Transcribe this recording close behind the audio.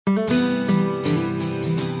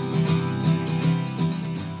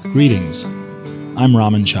Greetings. I'm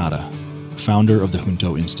Raman Chadha, founder of the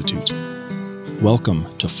Junto Institute. Welcome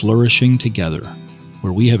to Flourishing Together,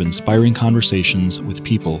 where we have inspiring conversations with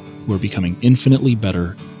people who are becoming infinitely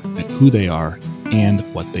better at who they are and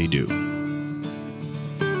what they do.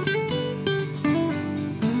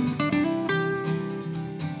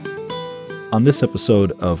 On this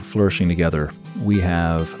episode of Flourishing Together, we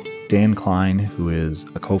have Dan Klein, who is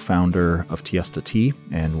a co-founder of Tea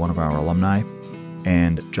and one of our alumni,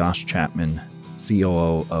 and Josh Chapman,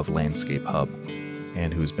 COO of Landscape Hub,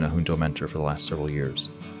 and who's been a Junto mentor for the last several years.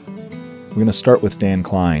 We're going to start with Dan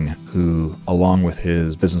Klein, who, along with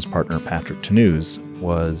his business partner Patrick Tanuse,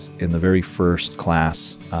 was in the very first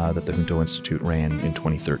class that the Junto Institute ran in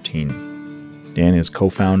 2013. Dan is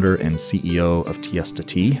co-founder and CEO of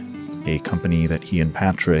Tea, a company that he and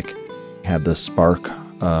Patrick had the spark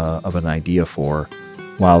of an idea for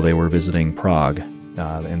while they were visiting Prague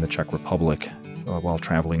in the Czech Republic while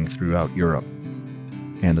traveling throughout Europe.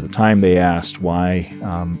 And at the time they asked, why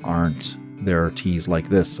aren't there teas like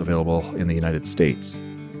this available in the United States?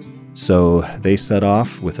 So they set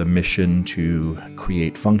off with a mission to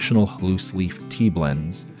create functional loose leaf tea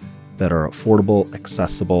blends that are affordable,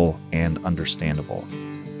 accessible, and understandable.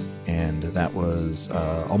 And that was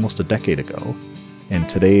almost a decade ago. And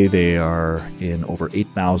today they are in over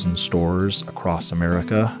 8,000 stores across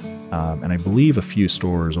America, and I believe a few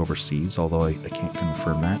stores overseas, although I can't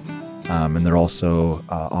confirm that. And they're also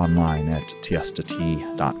online at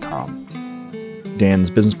tiestatea.com. Dan's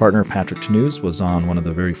business partner, Patrick Tanuse, was on one of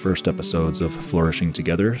the very first episodes of Flourishing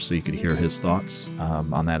Together, so you could hear his thoughts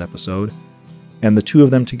on that episode. And the two of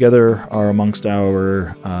them together are amongst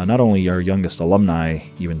our, not only our youngest alumni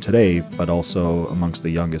even today, but also amongst the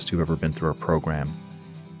youngest who've ever been through our program.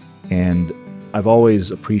 And I've always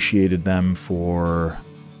appreciated them for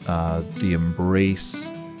the embrace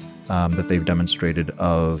that they've demonstrated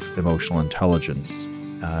of emotional intelligence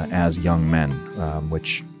as young men,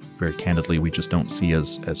 which very candidly we just don't see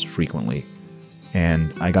as frequently.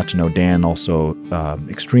 And I got to know Dan also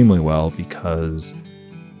extremely well because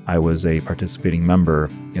I was a participating member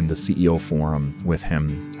in the CEO Forum with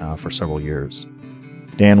him for several years.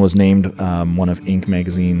 Dan was named one of Inc.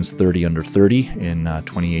 magazine's 30 Under 30 in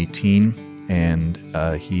 2018, and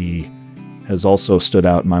he has also stood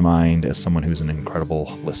out in my mind as someone who's an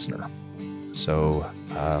incredible listener. So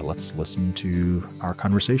let's listen to our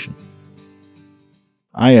conversation.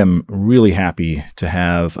 I am really happy to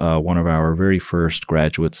have one of our very first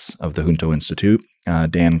graduates of the Junto Institute,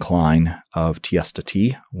 Dan Klein of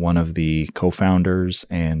Tea, one of the co-founders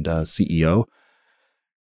and CEO,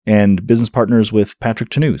 and business partners with Patrick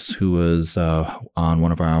Tanuse, who was on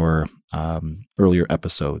one of our earlier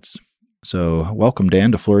episodes. So welcome,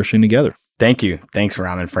 Dan, to Flourishing Together. Thank you. Thanks,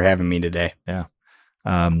 Raman, for having me today. Yeah.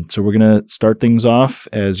 So we're going to start things off,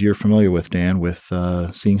 as you're familiar with, Dan, with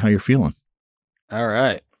seeing how you're feeling. All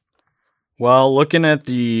right. Well, looking at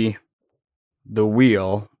the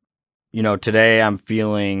wheel, today I'm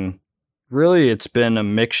feeling, really it's been a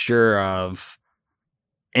mixture of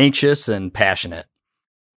anxious and passionate.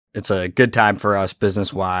 It's a good time for us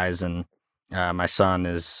business-wise, and my son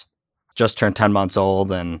is just turned 10 months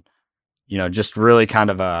old, and, just really kind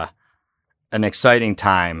of an exciting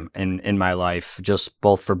time in my life, just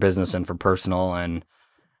both for business and for personal. And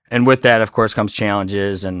with that, of course, comes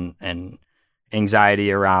challenges and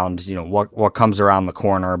anxiety around, what comes around the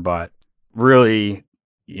corner, but really,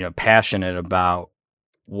 passionate about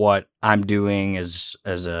what I'm doing as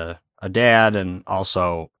a dad and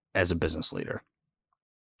also as a business leader.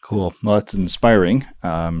 Cool. Well, that's inspiring.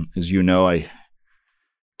 As you know, I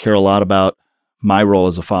care a lot about my role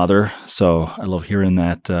as a father, so I love hearing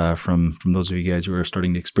that from those of you guys who are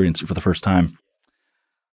starting to experience it for the first time.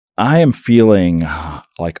 I am feeling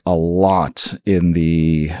like a lot in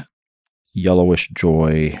the yellowish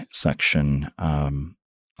joy section, a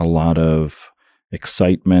lot of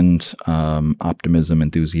excitement, optimism,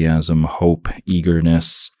 enthusiasm, hope,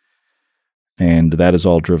 eagerness, and that is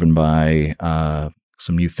all driven by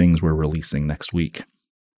some new things we're releasing next week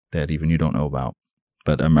that even you don't know about.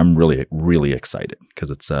 But I'm really, really excited because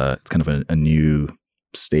it's kind of a new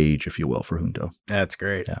stage, if you will, for Junto. That's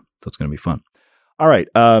great. Yeah, so it's going to be fun. All right.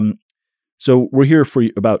 So we're here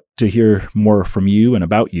to hear more from you and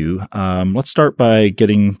about you. Let's start by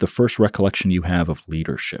getting the first recollection you have of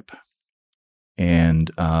leadership and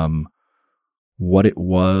what it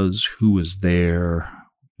was, who was there,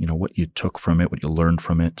 what you took from it, what you learned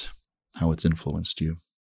from it, how it's influenced you.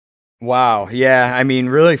 Wow. Yeah.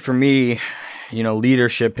 Really for me,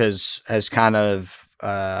 leadership has kind of,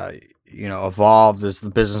 evolved as the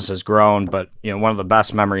business has grown. But, one of the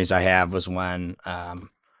best memories I have was when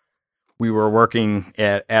we were working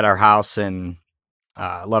at our house in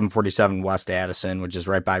 1147 West Addison, which is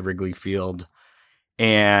right by Wrigley Field.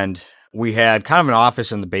 And we had kind of an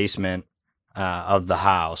office in the basement of the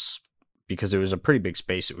house because it was a pretty big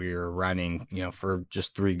space that we were renting, for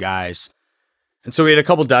just 3 guys. And so we had a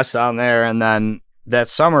couple desks down there. And then that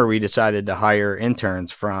summer we decided to hire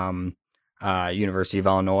interns from University of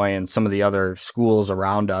Illinois and some of the other schools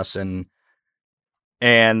around us. And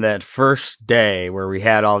that first day where we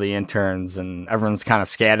had all the interns and everyone's kind of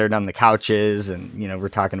scattered on the couches and, we're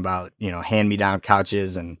talking about, hand-me-down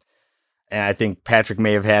couches. And I think Patrick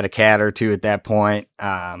may have had a cat or two at that point,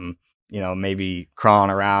 maybe crawling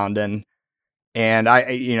around. And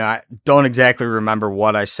I don't exactly remember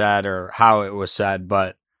what I said or how it was said,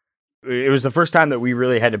 but it was the first time that we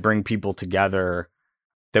really had to bring people together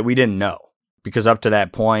that we didn't know, because up to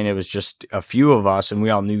that point, it was just a few of us and we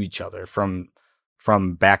all knew each other from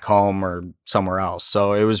back home or somewhere else.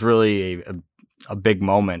 So it was really a big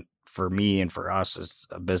moment for me and for us as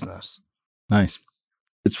a business. Nice.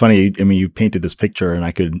 It's funny. I mean, you painted this picture and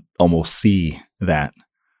I could almost see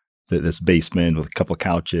this basement with a couple of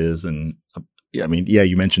couches and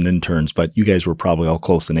you mentioned interns, but you guys were probably all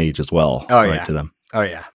close in age as well, to them. Oh,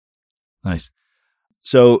 yeah. Nice.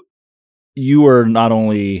 So you were not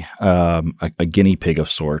only a guinea pig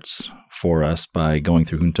of sorts for us by going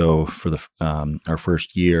through Junto for our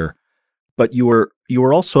first year, but you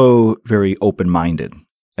were also very open-minded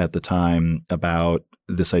at the time about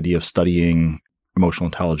this idea of studying emotional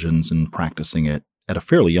intelligence and practicing it at a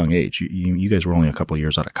fairly young age. You guys were only a couple of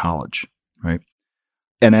years out of college, right?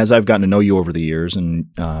 And as I've gotten to know you over the years, and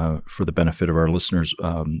for the benefit of our listeners,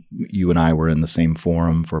 you and I were in the same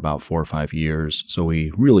forum for about 4 or 5 years. So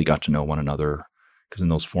we really got to know one another, because in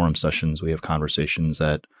those forum sessions, we have conversations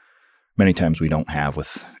that many times we don't have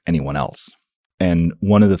with anyone else. And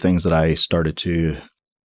one of the things that I started to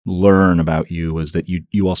learn about you was that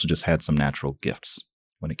you also just had some natural gifts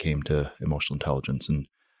when it came to emotional intelligence. And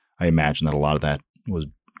I imagine that a lot of that was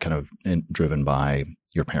kind of driven by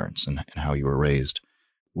your parents and how you were raised,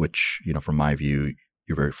 which, from my view,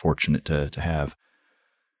 you're very fortunate to have.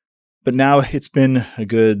 But now it's been a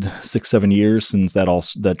good 6-7 years since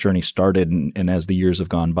that journey started. And as the years have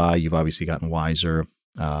gone by, you've obviously gotten wiser,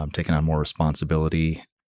 taken on more responsibility.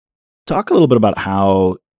 Talk a little bit about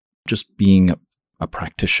how just being a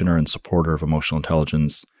practitioner and supporter of emotional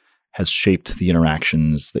intelligence has shaped the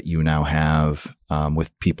interactions that you now have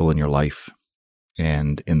with people in your life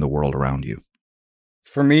and in the world around you.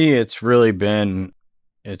 For me, it's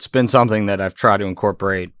been something that I've tried to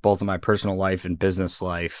incorporate both in my personal life and business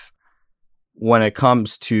life. When it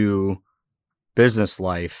comes to business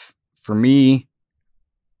life, for me,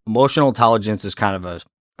 emotional intelligence is kind of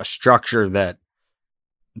a structure that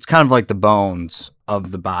it's kind of like the bones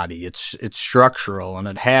of the body. It's structural, and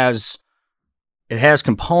it has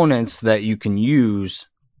components that you can use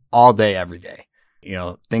all day, every day.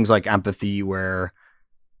 Things like empathy, where,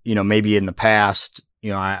 maybe in the past,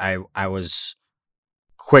 I was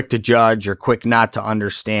quick to judge or quick not to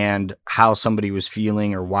understand how somebody was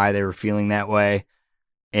feeling or why they were feeling that way.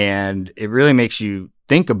 And it really makes you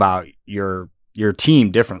think about your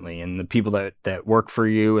team differently, and the people that work for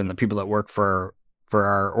you and the people that work for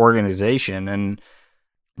our organization. And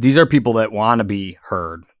these are people that want to be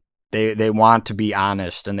heard. They want to be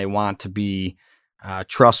honest, and they want to be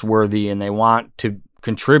trustworthy, and they want to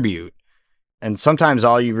contribute. And sometimes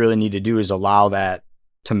all you really need to do is allow that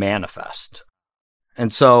to manifest.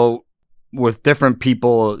 And so with different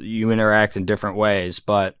people, you interact in different ways.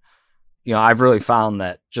 But, I've really found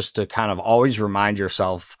that just to kind of always remind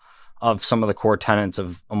yourself of some of the core tenets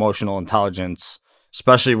of emotional intelligence,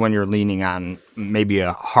 especially when you're leaning on maybe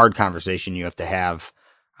a hard conversation you have to have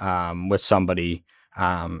with somebody,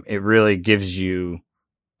 it really gives you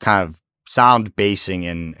kind of sound basing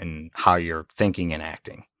in how you're thinking and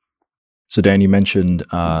acting. So Dan, you mentioned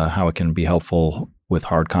how it can be helpful with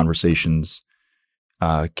hard conversations.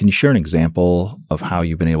 Can you share an example of how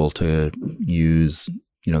you've been able to use,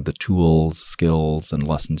 the tools, skills, and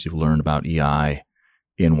lessons you've learned about EI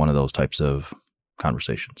in one of those types of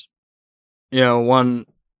conversations? One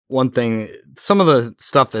thing, some of the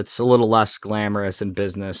stuff that's a little less glamorous in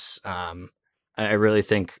business, I really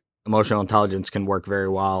think emotional intelligence can work very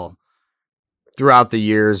well. Throughout the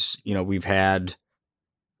years, we've had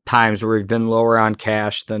times where we've been lower on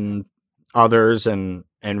cash than others, and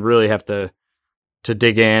really have to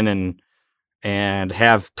dig in and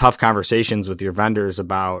have tough conversations with your vendors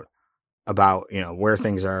about where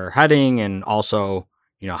things are heading, and also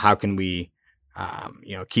how can we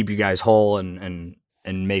keep you guys whole and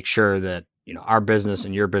make sure that, our business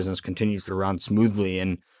and your business continues to run smoothly.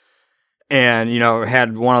 And,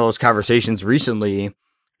 had one of those conversations recently,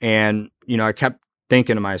 and, I kept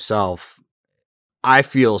thinking to myself, I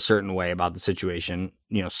feel a certain way about the situation,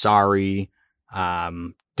 sorry,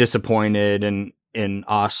 disappointed in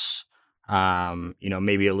us,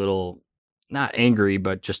 maybe a little, not angry,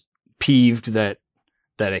 but just peeved that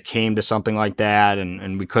it came to something like that,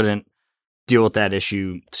 and we couldn't deal with that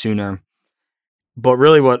issue sooner. But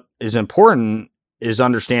really what is important is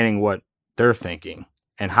understanding what they're thinking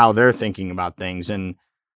and how they're thinking about things. And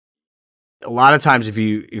a lot of times if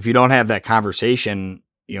you don't have that conversation,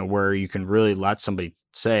 where you can really let somebody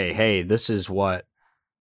say, hey, this is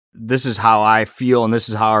how I feel, and this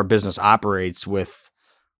is how our business operates with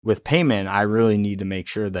payment. I really need to make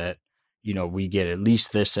sure that, we get at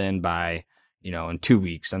least this in by, in 2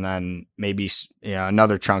 weeks, and then maybe,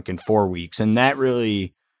 another chunk in 4 weeks. And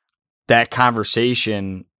that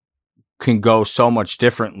conversation can go so much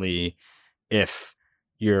differently if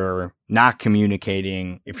you're not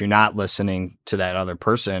communicating, if you're not listening to that other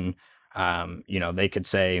person. They could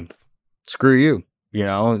say, screw you,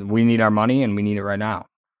 we need our money and we need it right now.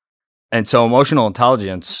 And so emotional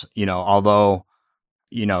intelligence, although,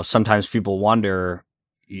 sometimes people wonder,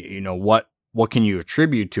 what can you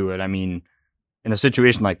attribute to it? I mean, in a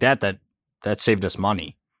situation like that saved us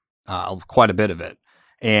money, quite a bit of it,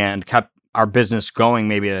 and kept our business going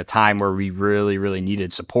maybe at a time where we really, really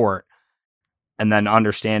needed support. And then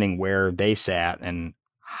understanding where they sat and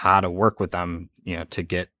how to work with them, to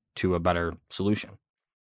get to a better solution.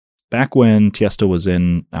 Back when Tiesta was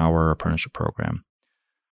in our apprenticeship program,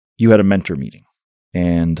 you had a mentor meeting,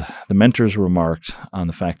 and the mentors remarked on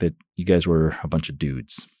the fact that you guys were a bunch of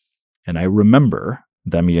dudes. And I remember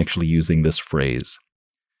them actually using this phrase,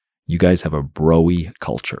 you guys have a broy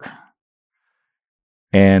culture.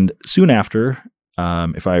 And soon after,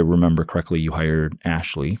 if I remember correctly, you hired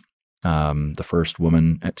Ashley, the first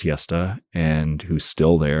woman at Tiesta, and who's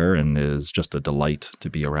still there and is just a delight to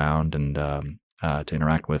be around and to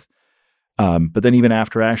interact with. But then even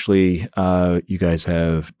after Ashley, you guys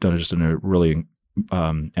have done just a really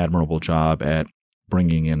admirable job at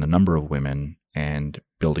bringing in a number of women and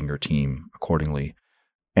building your team accordingly.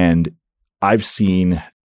 And I've seen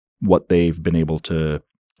what they've been able to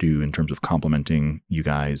do in terms of complementing you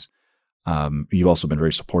guys. You've also been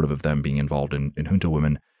very supportive of them being involved in Junta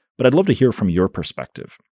Women. But I'd love to hear from your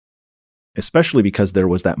perspective, especially because there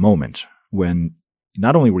was that moment when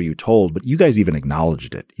not only were you told, but you guys even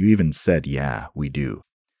acknowledged it. You even said, yeah, we do.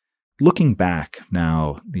 Looking back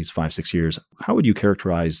now, these 5-6 years, how would you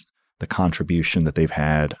characterize the contribution that they've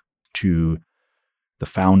had to the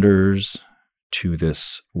founders, to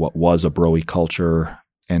this, what was a broy culture,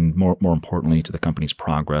 and more importantly, to the company's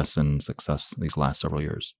progress and success these last several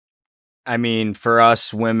years? I mean, for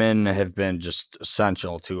us, women have been just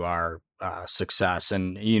essential to our success.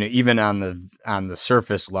 And, even on the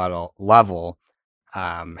surface level,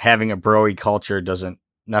 having a broy culture doesn't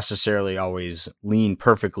necessarily always lean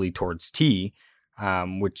perfectly towards tea,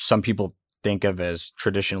 which some people think of as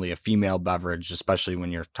traditionally a female beverage, especially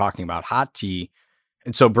when you're talking about hot tea.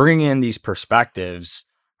 And so bringing in these perspectives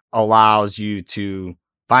allows you to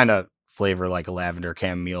find a flavor like a lavender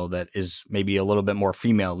chamomile that is maybe a little bit more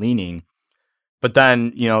female leaning. But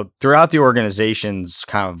then, throughout the organization's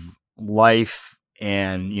kind of life,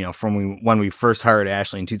 and, from when we first hired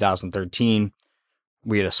Ashley in 2013,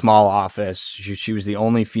 we had a small office. She was the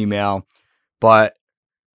only female, but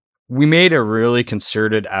we made a really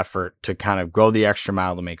concerted effort to kind of go the extra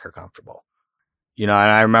mile to make her comfortable. And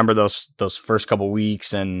I remember those first couple of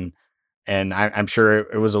weeks, and I'm sure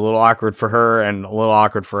it was a little awkward for her and a little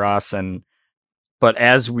awkward for us. But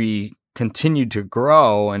as we continued to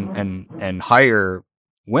grow and hire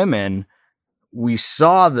women, we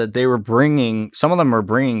saw that some of them were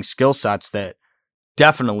bringing skill sets that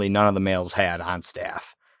definitely none of the males had on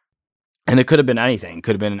staff. And it could have been anything. It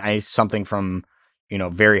could have been something from,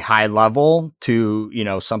 very high level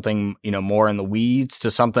to, something, more in the weeds,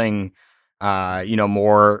 to something,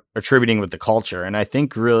 more attributing with the culture. And I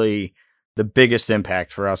think really the biggest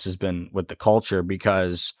impact for us has been with the culture,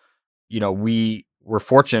 because, we're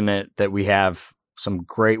fortunate that we have some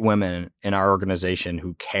great women in our organization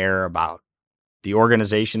who care about the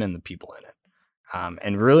organization and the people in it,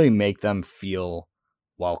 and really make them feel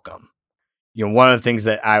welcome. One of the things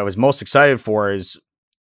that I was most excited for is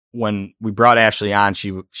when we brought Ashley on,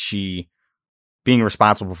 she being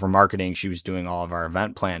responsible for marketing, she was doing all of our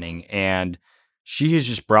event planning, and she has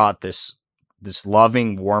just brought this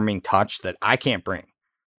loving, warming touch that I can't bring.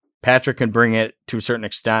 Patrick can bring it to a certain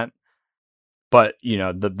extent, but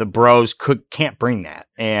the bros can't bring that.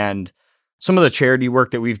 And some of the charity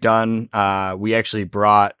work that we've done. We actually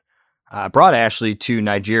brought Ashley to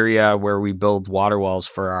Nigeria, where we build water wells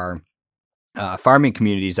for our farming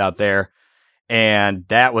communities out there. And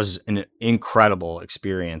that was an incredible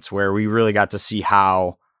experience where we really got to see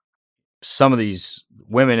how some of these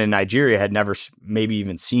women in Nigeria had never maybe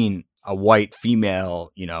even seen a white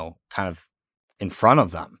female, kind of in front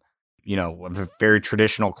of them, a very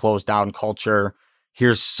traditional closed down culture.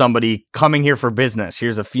 Here's somebody coming here for business.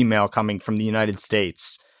 Here's a female coming from the United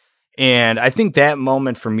States. And I think that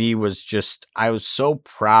moment for me was just, I was so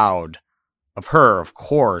proud of her, of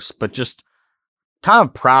course, but just kind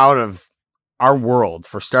of proud of our world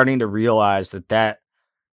for starting to realize that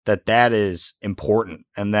is important,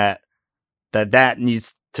 and that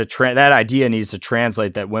needs to that idea needs to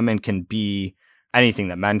translate, that women can be anything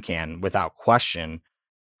that men can without question.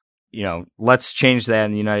 Let's change that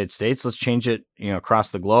in the United States. Let's change it,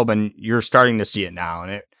 across the globe. And you're starting to see it now.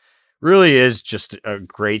 And it really is just a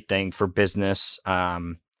great thing for business.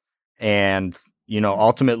 And,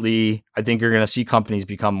 ultimately, I think you're going to see companies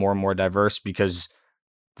become more and more diverse, because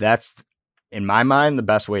that's, in my mind, the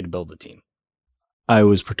best way to build a team. I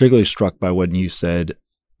was particularly struck by when you said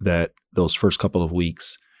that those first couple of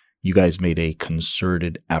weeks, you guys made a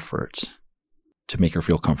concerted effort to make her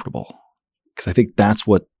feel comfortable. Because I think that's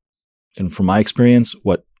what, and from my experience,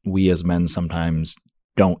 what we as men sometimes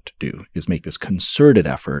don't do is make this concerted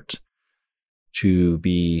effort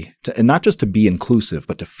and not just to be inclusive,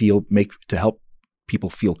 but to help people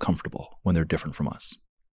feel comfortable when they're different from us.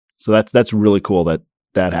 So that's really cool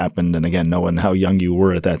that happened. And again, knowing how young you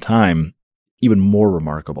were at that time, even more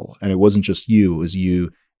remarkable. And it wasn't just you, it was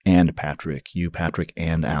you and Patrick,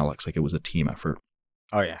 and Alex. Like, it was a team effort.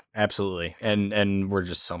 Oh yeah, absolutely. And we're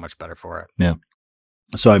just so much better for it. Yeah.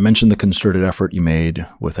 So I mentioned the concerted effort you made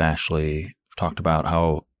with Ashley, talked about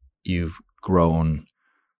how you've grown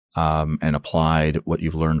and applied what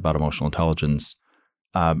you've learned about emotional intelligence.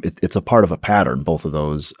 It's a part of a pattern, both of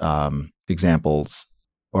those examples,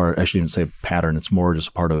 or I shouldn't say pattern, it's more just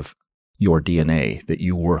a part of your DNA, that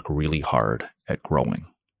you work really hard at growing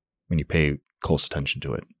when you pay close attention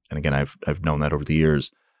to it. And again, I've known that over the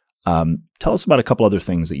years. Tell us about a couple other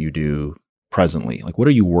things that you do presently. Like, what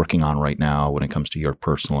are you working on right now when it comes to your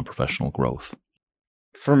personal and professional growth?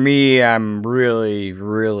 For me, I'm really,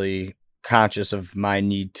 really conscious of my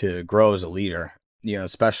need to grow as a leader,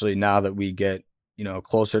 especially now that we get,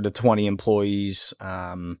 closer to 20 employees,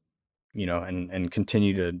 and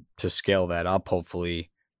continue to scale that up.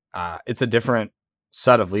 Hopefully, it's a different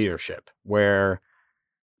set of leadership, where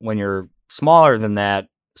when you're smaller than that,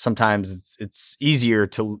 sometimes it's easier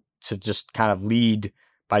to just kind of lead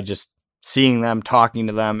by just seeing them, talking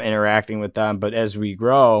to them, interacting with them. But as we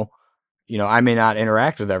grow, I may not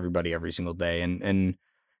interact with everybody every single day. And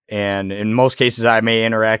in most cases, I may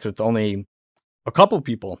interact with only a couple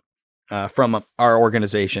people from our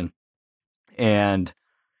organization. And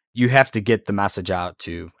you have to get the message out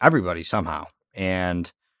to everybody somehow.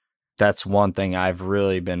 And that's one thing I've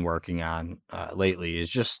really been working on lately, is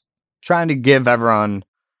just trying to give everyone,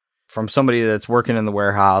 from somebody that's working in the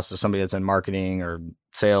warehouse to somebody that's in marketing or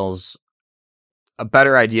sales, a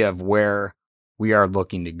better idea of where we are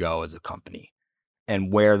looking to go as a company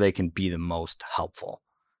and where they can be the most helpful.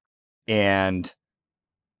 And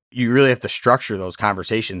you really have to structure those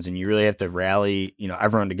conversations, and you really have to rally,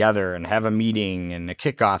 everyone together and have a meeting and a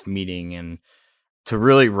kickoff meeting, and to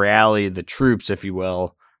really rally the troops, if you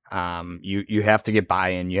will. You have to get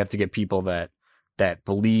buy-in. You have to get people that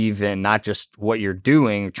believe in not just what you're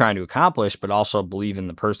doing, trying to accomplish, but also believe in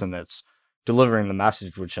the person that's delivering the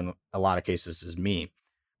message, which in a lot of cases is me.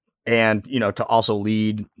 And, to also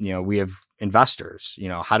lead, we have investors,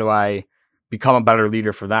 how do I become a better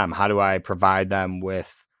leader for them? How do I provide them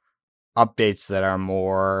with updates that are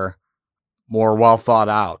more well thought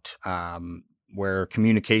out, where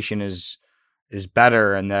communication is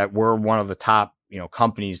better, and that we're one of the top,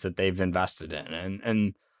 companies that they've invested in.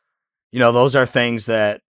 And, those are things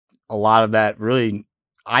that a lot of that really,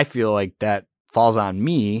 I feel like that falls on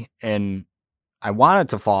me, and I want it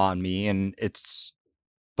to fall on me,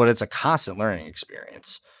 but it's a constant learning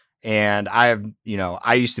experience. And I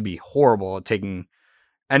used to be horrible at taking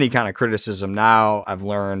any kind of criticism. Now I've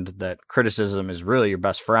learned that criticism is really your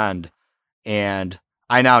best friend. And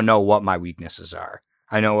I now know what my weaknesses are.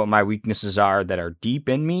 I know what my weaknesses are that are deep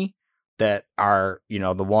in me, that are,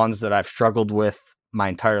 the ones that I've struggled with my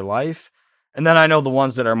entire life. And then I know the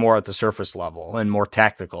ones that are more at the surface level and more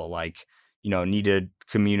tactical, like, need to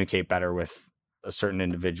communicate better with a certain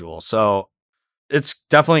individual. So it's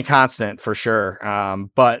definitely constant for sure.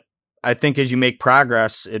 But I think as you make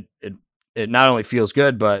progress, it not only feels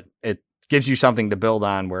good, but it gives you something to build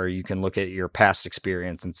on where you can look at your past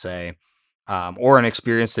experience and say, or an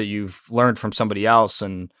experience that you've learned from somebody else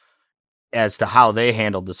and as to how they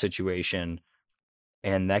handled the situation.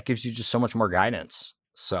 And that gives you just so much more guidance.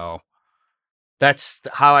 So that's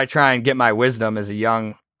how I try and get my wisdom as a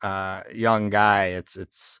young guy.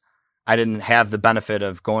 I didn't have the benefit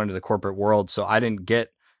of going to the corporate world, so I didn't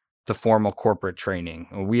get the formal corporate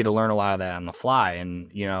training. We had to learn a lot of that on the fly.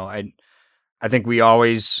 And, I think we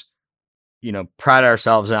always, pride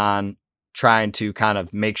ourselves on trying to kind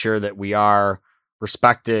of make sure that we are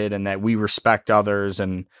respected and that we respect others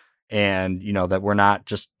and that we're not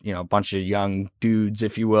just, a bunch of young dudes,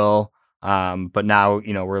 if you will. But now,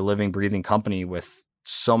 we're a living, breathing company with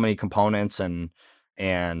so many components and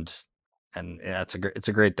yeah, it's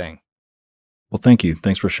a great thing. Well, thank you.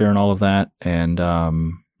 Thanks for sharing all of that. And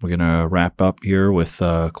we're going to wrap up here with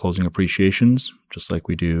closing appreciations, just like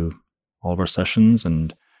we do all of our sessions,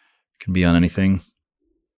 and it can be on anything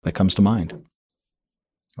that comes to mind. You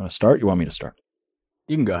want to start? You want me to start?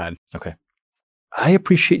 You can go ahead. Okay. I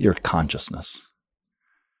appreciate your consciousness.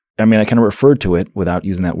 I mean, I kind of referred to it without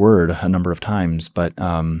using that word a number of times, but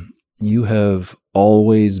you have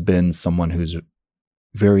always been someone who's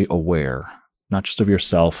very aware, not just of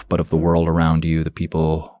yourself, but of the world around you, the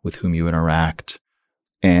people with whom you interact.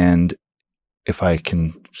 And if I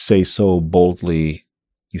can say so boldly,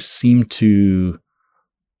 you seem to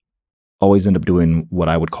always end up doing what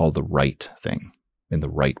I would call the right thing in the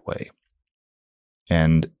right way.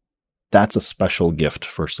 And that's a special gift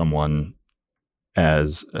for someone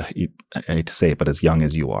as, I hate to say it, but as young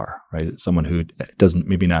as you are, right? Someone who doesn't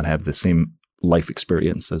maybe not have the same life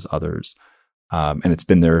experience as others. And it's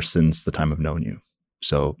been there since the time I've known you.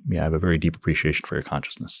 So yeah, I have a very deep appreciation for your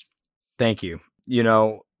consciousness. Thank you.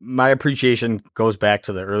 My appreciation goes back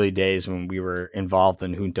to the early days when we were involved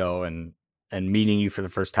in Junto and meeting you for the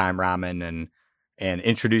first time, Raman, and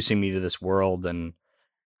introducing me to this world and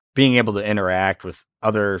being able to interact with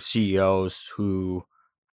other CEOs who,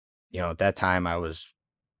 at that time I was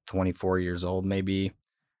 24 years old maybe.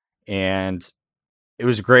 And it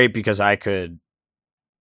was great because I could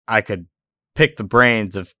pick the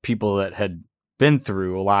brains of people that had been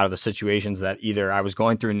through a lot of the situations that either I was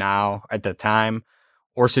going through now at the time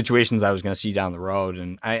or situations I was going to see down the road.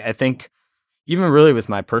 And I think even really with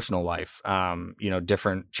my personal life,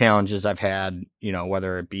 different challenges I've had,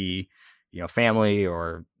 whether it be, family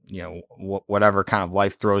or, whatever kind of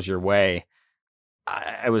life throws your way,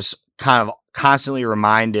 I was kind of constantly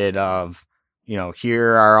reminded of,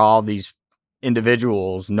 here are all these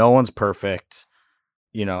individuals. No one's perfect.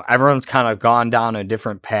 Everyone's kind of gone down a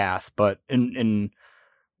different path, but in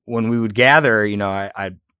when we would gather,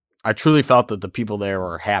 I truly felt that the people there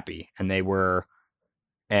were happy and they were,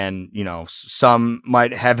 and, some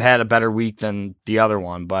might have had a better week than the other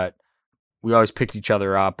one, but we always picked each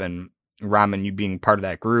other up. And Raman, you being part of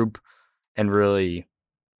that group and really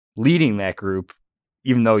leading that group,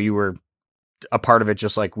 even though you were a part of it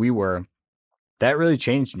just like we were, that really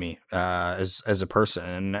changed me as a person.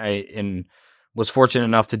 And I was fortunate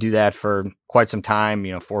enough to do that for quite some time,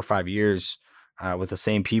 4 or 5 years with the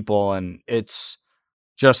same people. And it's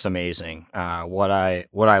just amazing what I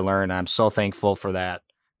learned. I'm so thankful for that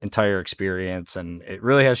entire experience, and it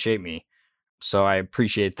really has shaped me. So I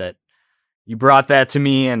appreciate that you brought that to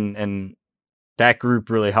me, and that group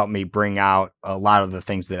really helped me bring out a lot of the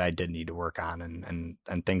things that I did need to work on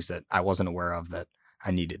and things that I wasn't aware of that I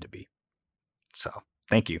needed to be. So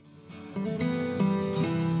thank you.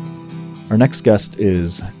 Our next guest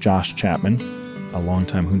is Josh Chapman, a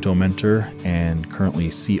longtime Junto mentor and currently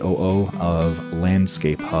COO of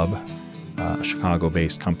Landscape Hub, a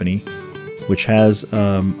Chicago-based company, which has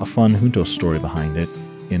a fun Junto story behind it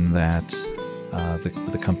in that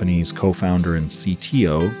the company's co-founder and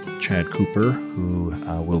CTO, Chad Cooper, who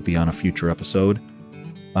will be on a future episode,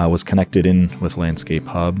 was connected in with Landscape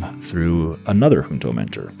Hub through another Junto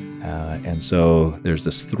mentor. And so there's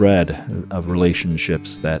this thread of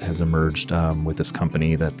relationships that has emerged with this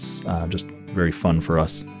company that's just very fun for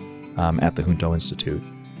us at the Junto Institute.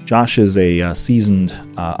 Josh is a seasoned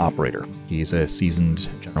operator. He's a seasoned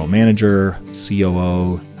general manager,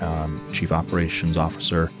 COO, chief operations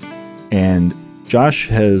officer. And Josh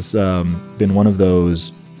has been one of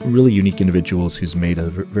those really unique individuals who's made a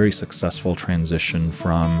very successful transition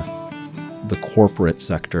from the corporate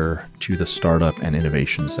sector to the startup and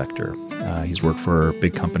innovation sector. He's worked for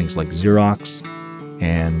big companies like Xerox,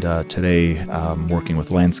 and today working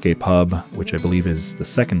with Landscape Hub, which I believe is the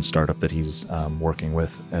second startup that he's working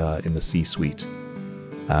with in the C-suite.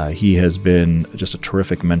 He has been just a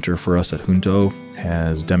terrific mentor for us at Junto,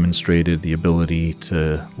 has demonstrated the ability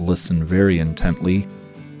to listen very intently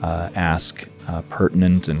ask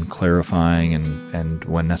pertinent and clarifying and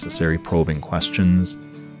when necessary, probing questions,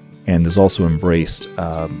 and has also embraced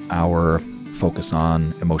our focus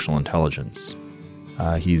on emotional intelligence.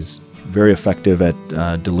 He's very effective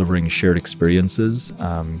at delivering shared experiences.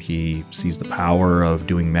 He sees the power of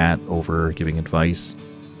doing that over giving advice.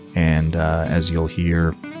 And as you'll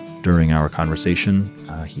hear during our conversation,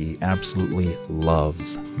 he absolutely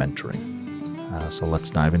loves mentoring. So let's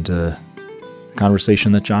dive into the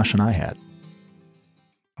conversation that Josh and I had.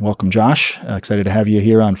 Welcome, Josh. Excited to have you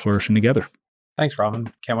here on Flourishing Together. Thanks,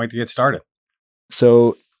 Robin. Can't wait to get started.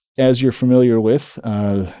 So, as you're familiar with,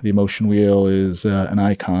 the Emotion Wheel is an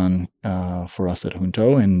icon for us at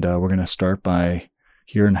Junto, and we're going to start by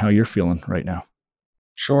hearing how you're feeling right now.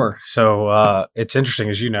 Sure. So it's interesting,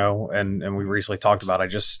 as you know, and we recently talked about, I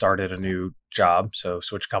just started a new job. So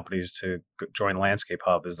switch companies to join Landscape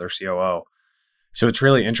Hub as their COO. So it's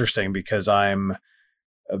really interesting because I'm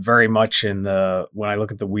very much when I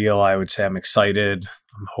look at the wheel, I would say I'm excited,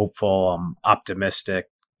 I'm hopeful, I'm optimistic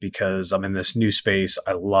because I'm in this new space.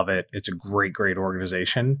 I love it. It's a great, great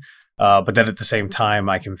organization. But then at the same time,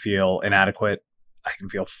 I can feel inadequate. I can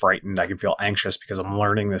feel frightened. I can feel anxious because I'm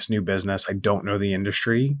learning this new business. I don't know the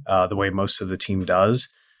industry the way most of the team does.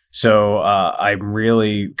 So I'm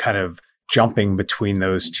really kind of jumping between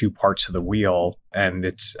those two parts of the wheel. And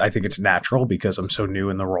I think it's natural because I'm so new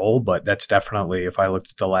in the role, but that's definitely, if I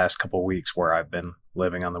looked at the last couple of weeks, where I've been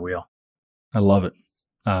living on the wheel. I love it.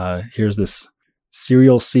 Here's this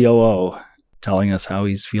serial COO telling us how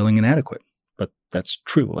he's feeling inadequate, but that's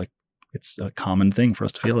true. Like, it's a common thing for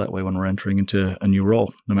us to feel that way when we're entering into a new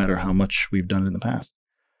role, no matter how much we've done it in the past.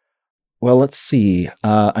 Well, let's see.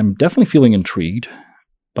 I'm definitely feeling intrigued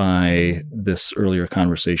by this earlier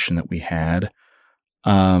conversation that we had.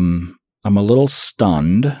 I'm a little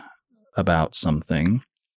stunned about something,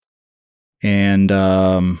 and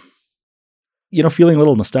feeling a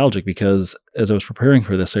little nostalgic because as I was preparing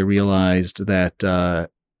for this, I realized that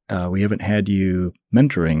we haven't had you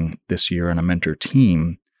mentoring this year on a mentor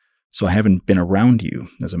team. So I haven't been around you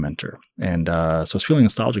as a mentor. And so I was feeling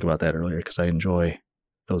nostalgic about that earlier because I enjoy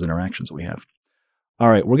those interactions that we have. All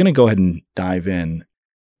right, we're going to go ahead and dive in.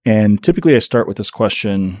 And typically I start with this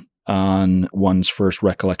question on one's first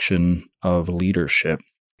recollection of leadership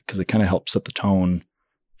because it kind of helps set the tone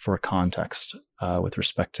for a context with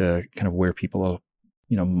respect to kind of where people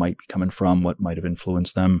might be coming from, what might have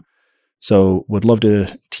influenced them. So would love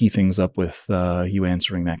to tee things up with you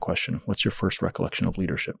answering that question. What's your first recollection of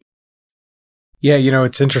leadership? Yeah,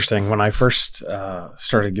 it's interesting. When I first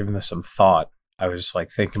started giving this some thought, I was just like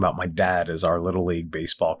thinking about my dad as our Little League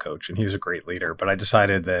baseball coach, and he was a great leader. But I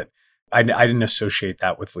decided that I didn't associate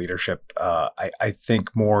that with leadership. I think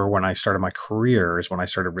more when I started my career is when I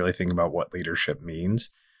started really thinking about what leadership means.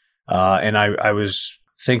 And I was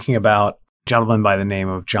thinking about a gentleman by the name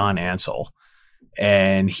of John Ansell.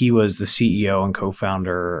 And he was the CEO and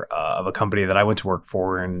co-founder of a company that I went to work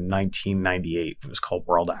for in 1998. It was called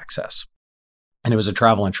World Access. And it was a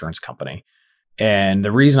travel insurance company. And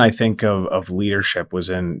the reason I think of leadership was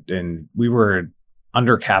we were an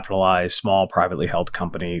undercapitalized, small, privately held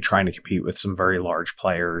company trying to compete with some very large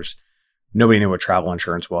players. Nobody knew what travel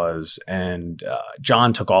insurance was. And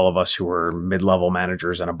John took all of us who were mid-level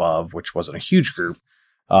managers and above, which wasn't a huge group.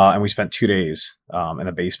 And we spent 2 days in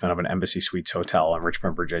a basement of an Embassy Suites hotel in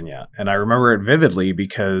Richmond, Virginia. And I remember it vividly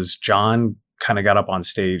because John kind of got up on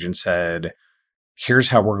stage and said, here's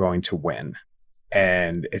how we're going to win.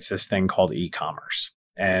 And it's this thing called e-commerce.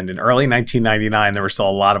 And in early 1999, there were still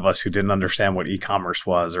a lot of us who didn't understand what e-commerce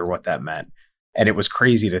was or what that meant. And it was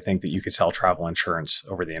crazy to think that you could sell travel insurance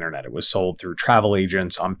over the internet. It was sold through travel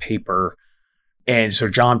agents on paper. And so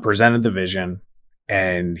John presented the vision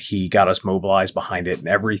and he got us mobilized behind it. And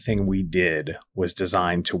everything we did was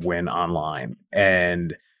designed to win online.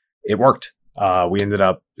 And it worked. We ended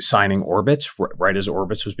up signing Orbitz right as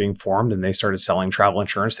Orbitz was being formed, and they started selling travel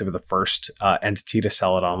insurance. They were the first entity to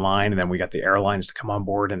sell it online. And then we got the airlines to come on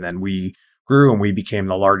board. And then we grew and we became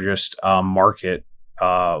the largest market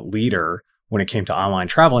leader when it came to online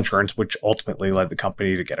travel insurance, which ultimately led the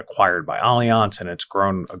company to get acquired by Allianz. And it's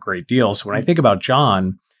grown a great deal. So when I think about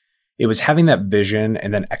John, it was having that vision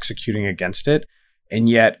and then executing against it. And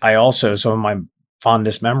yet some of my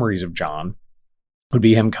fondest memories of John would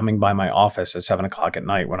be him coming by my office at 7:00 at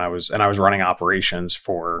night when I was running operations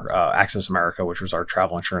for Access America, which was our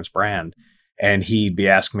travel insurance brand. And he'd be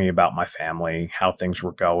asking me about my family, how things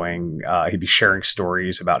were going. He'd be sharing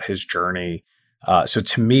stories about his journey. So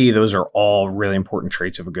to me, those are all really important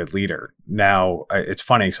traits of a good leader. Now, it's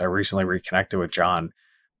funny because I recently reconnected with John.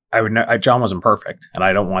 John wasn't perfect, and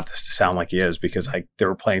I don't want this to sound like he is, because there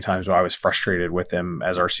were plenty of times where I was frustrated with him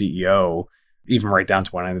as our CEO, even right down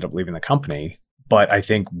to when I ended up leaving the company. But I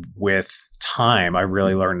think with time, I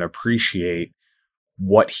really learned to appreciate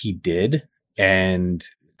what he did and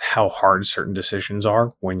how hard certain decisions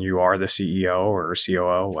are when you are the CEO or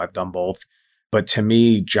COO. I've done both. But to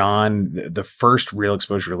me, John, the first real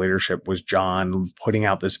exposure to leadership was John putting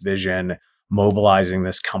out this vision, mobilizing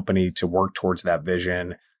this company to work towards that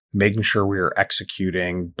vision, making sure we were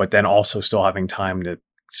executing, but then also still having time to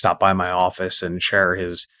stop by my office and share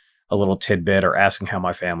a little tidbit or asking how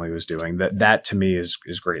my family was doing. That to me is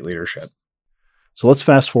great leadership. So let's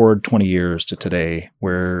fast forward 20 years to today,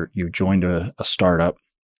 where you joined a startup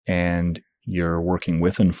and you're working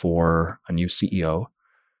with and for a new CEO.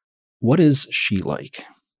 What is she like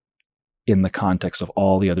in the context of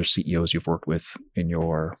all the other CEOs you've worked with in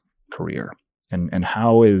your career? And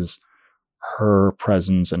how is her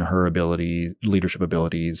presence and her leadership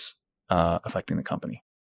abilities affecting the company?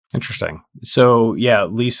 Interesting. So yeah,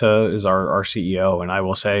 Lisa is our CEO, and I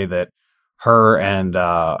will say that her and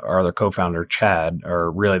our other co-founder, Chad, are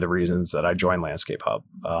really the reasons that I joined Landscape Hub.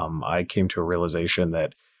 I came to a realization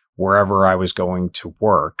that wherever I was going to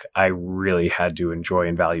work, I really had to enjoy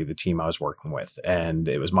and value the team I was working with. And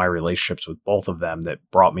it was my relationships with both of them that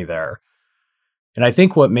brought me there. And I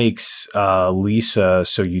think what makes Lisa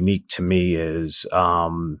so unique to me is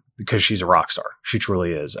because she's a rock star. She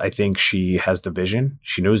truly is. I think she has the vision.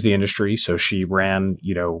 She knows the industry. So she ran,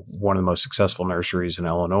 one of the most successful nurseries in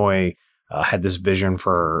Illinois, had this vision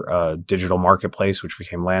for a digital marketplace, which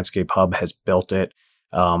became Landscape Hub, has built it,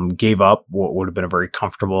 gave up what would have been a very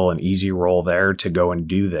comfortable and easy role there to go and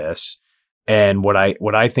do this. And what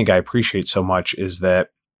I think I appreciate so much is that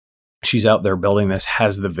she's out there building this,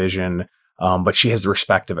 has the vision, but she has the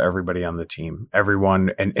respect of everybody on the team,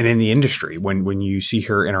 everyone, and in the industry. When you see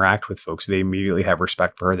her interact with folks, they immediately have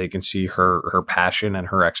respect for her. They can see her passion and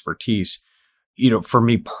her expertise. For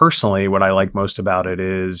me personally, what I like most about it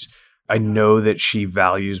is I know that she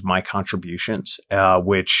values my contributions,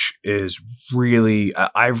 which is really,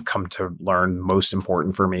 I've come to learn, most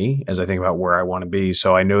important for me as I think about where I want to be.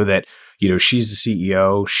 So I know that, she's the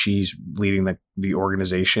CEO, she's leading the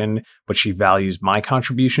organization, but she values my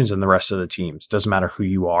contributions and the rest of the teams. Doesn't matter who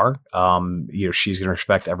you are. She's going to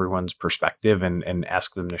respect everyone's perspective and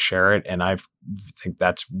ask them to share it. And I think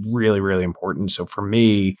that's really, really important. So for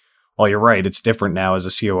me, well, you're right. It's different now as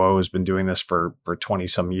a COO who's been doing this for 20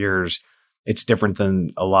 some years. It's different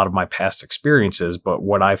than a lot of my past experiences. But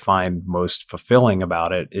what I find most fulfilling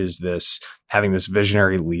about it is having this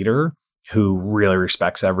visionary leader who really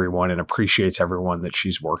respects everyone and appreciates everyone that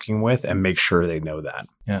she's working with and makes sure they know that.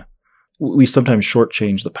 Yeah. We sometimes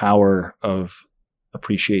shortchange the power of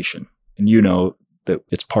appreciation. And that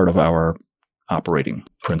it's part of our operating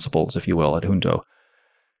principles, if you will, at Junto.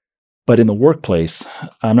 But in the workplace,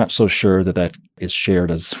 I'm not so sure that is shared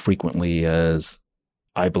as frequently as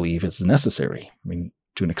I believe is necessary. I mean,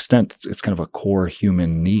 to an extent, it's kind of a core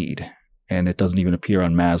human need, and it doesn't even appear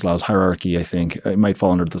on Maslow's hierarchy, I think. It might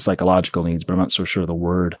fall under the psychological needs, but I'm not so sure the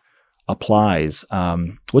word applies.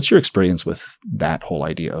 What's your experience with that whole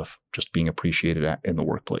idea of just being appreciated in the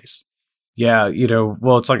workplace? Yeah,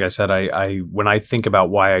 well, it's like I said, I when I think about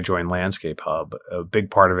why I joined Landscape Hub, a big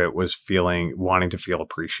part of it was wanting to feel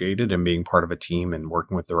appreciated and being part of a team and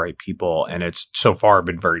working with the right people. And it's so far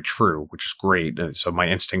been very true, which is great. So my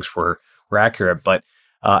instincts were accurate. But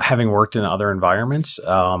having worked in other environments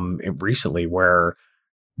recently where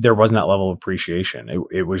there wasn't that level of appreciation.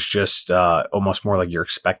 It was just almost more like you're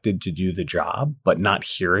expected to do the job, but not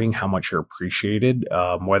hearing how much you're appreciated,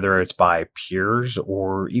 whether it's by peers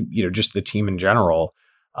or just the team in general.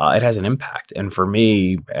 It has an impact. And for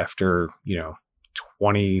me, after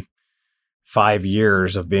 25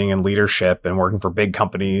 years of being in leadership and working for big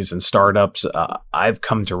companies and startups, I've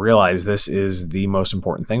come to realize this is the most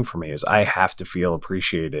important thing for me. Is I have to feel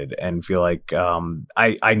appreciated and feel like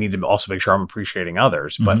I need to also make sure I'm appreciating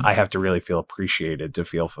others, but I have to really feel appreciated to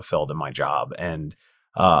feel fulfilled in my job. And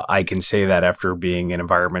I can say that after being in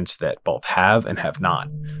environments that both have and have not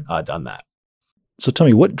done that. So tell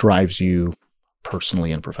me, what drives you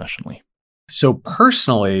personally and professionally? So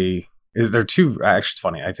personally, they're two, actually, it's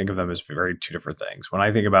funny. I think of them as two different things. When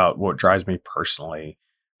I think about what drives me personally,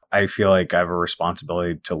 I feel like I have a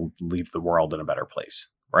responsibility to leave the world in a better place.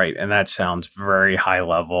 Right. And that sounds very high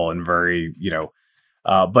level and very,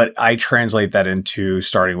 but I translate that into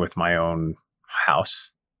starting with my own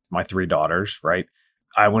house, my 3 daughters. Right.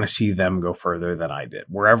 I want to see them go further than I did.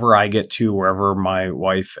 Wherever I get to, wherever my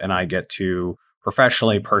wife and I get to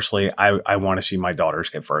professionally, personally, I want to see my daughters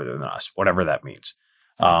get further than us, whatever that means.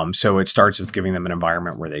 So it starts with giving them an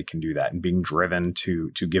environment where they can do that and being driven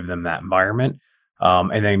to give them that environment,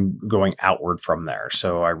 and then going outward from there.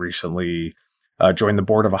 So I recently joined the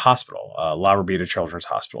board of a hospital, La Rabida Children's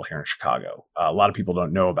Hospital here in Chicago. A lot of people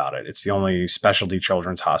don't know about it. It's the only specialty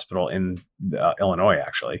children's hospital in Illinois,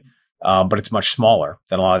 actually. But it's much smaller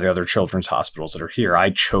than a lot of the other children's hospitals that are here. I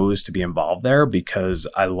chose to be involved there because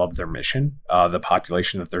I love their mission, the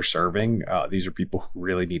population that they're serving. These are people who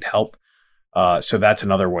really need help. So that's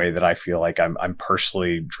another way that I feel like I'm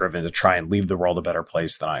personally driven to try and leave the world a better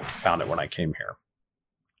place than I found it when I came here.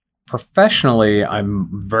 Professionally, I'm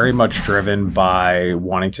very much driven by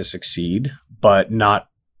wanting to succeed, but not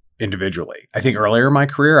individually. I think earlier in my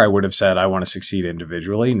career, I would have said I want to succeed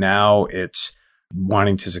individually. Now it's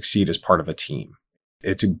wanting to succeed as part of a team.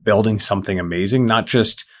 It's building something amazing, not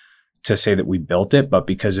just to say that we built it, but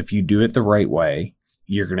because if you do it the right way,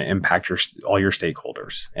 you're going to impact all your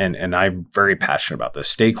stakeholders. And I'm very passionate about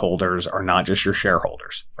this. Stakeholders are not just your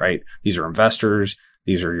shareholders, right? These are investors.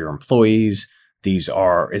 These are your employees. Is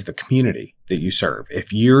the community that you serve.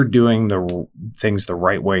 If you're doing the things the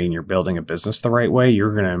right way and you're building a business the right way,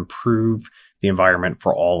 you're going to improve the environment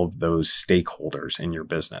for all of those stakeholders in your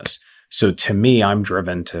business. So to me, I'm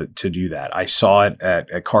driven to do that. I saw it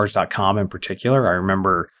at Cars.com in particular. I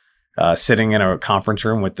remember sitting in a conference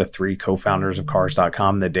room with the 3 co-founders of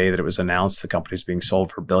Cars.com the day that it was announced the company was being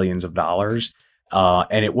sold for billions of dollars.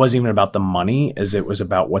 And it wasn't even about the money as it was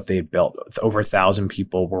about what they had built. Over 1,000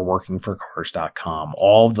 people were working for Cars.com,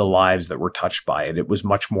 all of the lives that were touched by it. It was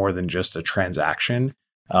much more than just a transaction.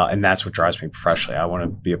 And that's what drives me professionally. I want to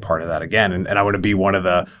be a part of that again. And I want to be one of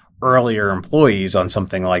the earlier employees on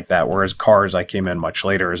something like that. Whereas Cars, I came in much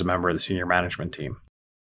later as a member of the senior management team.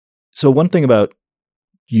 So one thing about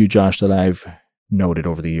you, Josh, that I've noted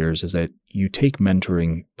over the years is that you take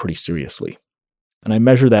mentoring pretty seriously. And I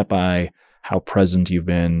measure that by how present you've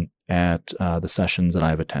been at the sessions that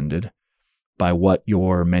I've attended, by what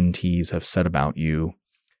your mentees have said about you,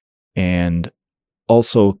 and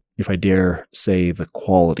also, if I dare say, the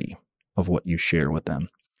quality of what you share with them.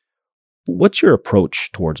 What's your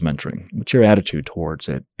approach towards mentoring? What's your attitude towards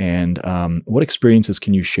it? And what experiences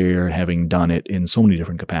can you share, having done it in so many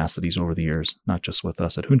different capacities over the years, not just with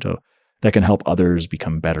us at Junto, that can help others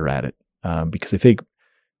become better at it? Because I think,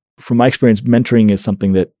 from my experience, mentoring is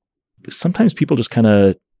something that sometimes people just kind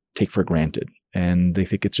of take for granted, and they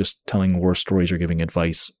think it's just telling war stories or giving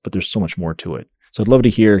advice, but there's so much more to it. So I'd love to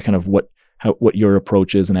hear kind of what your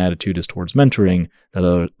approach is and attitude is towards mentoring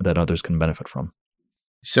that others can benefit from.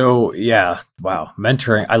 So yeah, wow.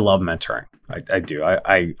 Mentoring. I love mentoring. I do.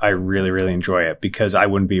 I really, really enjoy it because I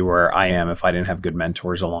wouldn't be where I am if I didn't have good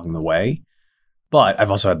mentors along the way. But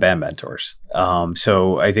I've also had bad mentors.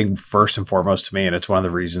 So I think first and foremost to me, and it's one of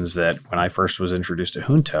the reasons that when I first was introduced to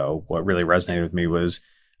Junto, what really resonated with me was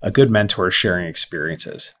a good mentor sharing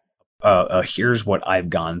experiences. Here's what I've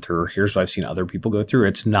gone through. Here's what I've seen other people go through.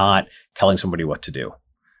 It's not telling somebody what to do,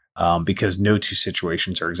 because no two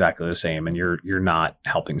situations are exactly the same, and you're not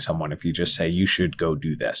helping someone if you just say you should go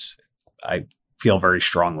do this. I feel very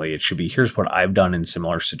strongly it should be here's what I've done in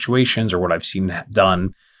similar situations or what I've seen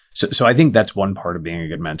done. So I think that's one part of being a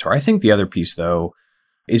good mentor. I think the other piece, though,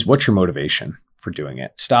 is what's your motivation for doing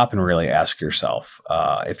it? Stop and really ask yourself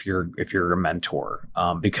if you're a mentor,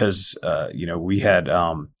 because we had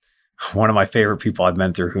one of my favorite people I've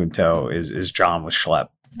met through Junto is John with Schlepp,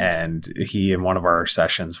 and he in one of our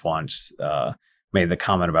sessions once made the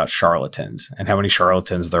comment about charlatans and how many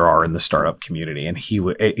charlatans there are in the startup community, and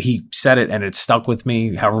he said it, and it stuck with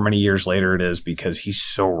me. However many years later it is, because he's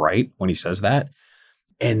so right when he says that.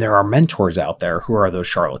 And there are mentors out there who are those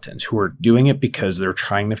charlatans who are doing it because they're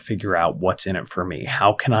trying to figure out what's in it for me.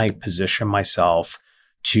 How can I position myself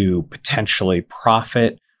to potentially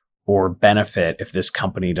profit or benefit if this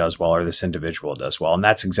company does well or this individual does well? And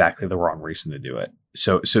that's exactly the wrong reason to do it.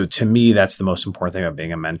 So to me, that's the most important thing about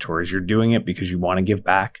being a mentor is you're doing it because you want to give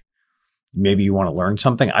back. Maybe you want to learn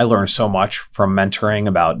something. I learned so much from mentoring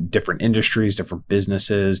about different industries, different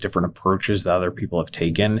businesses, different approaches that other people have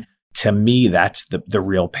taken. To me, that's the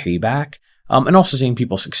real payback. And also seeing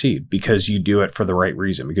people succeed because you do it for the right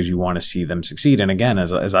reason, because you want to see them succeed. And again,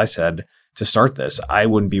 as I said to start this, I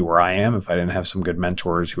wouldn't be where I am if I didn't have some good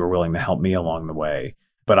mentors who are willing to help me along the way.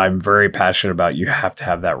 But I'm very passionate about you have to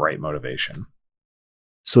have that right motivation.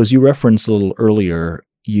 So as you referenced a little earlier,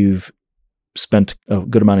 you've spent a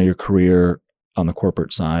good amount of your career on the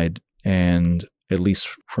corporate side, and at least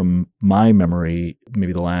from my memory,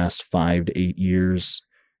 maybe the last 5 to 8 years,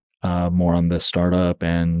 more on the startup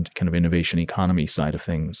and kind of innovation economy side of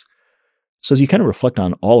things. So as you kind of reflect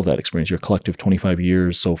on all of that experience, your collective 25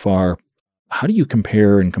 years so far, how do you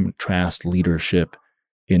compare and contrast leadership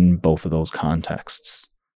in both of those contexts?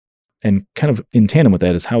 And kind of in tandem with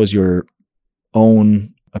that is, how has your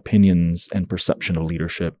own opinions and perception of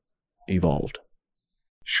leadership evolved?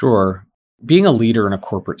 Sure. Being a leader in a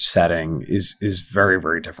corporate setting is very,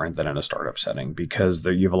 very different than in a startup setting, because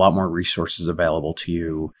you have a lot more resources available to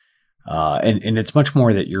you. And it's much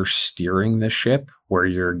more that you're steering the ship, where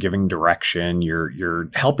you're giving direction, you're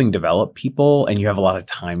helping develop people, and you have a lot of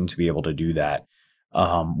time to be able to do that.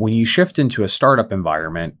 When you shift into a startup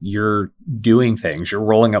environment, you're doing things, you're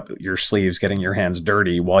rolling up your sleeves, getting your hands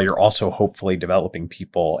dirty, while you're also hopefully developing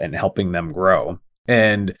people and helping them grow.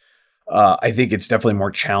 And I think it's definitely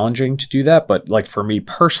more challenging to do that. But like for me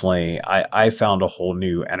personally, I found a whole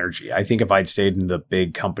new energy. I think if I'd stayed in the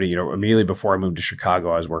big company, immediately before I moved to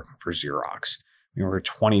Chicago, I was working for Xerox. We were a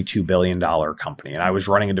 $22 billion company, and I was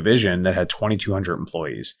running a division that had 2,200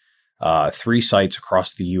 employees, 3 sites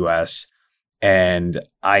across the US. And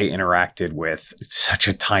I interacted with such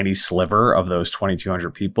a tiny sliver of those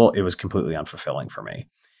 2,200 people. It was completely unfulfilling for me.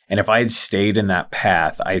 And if I had stayed in that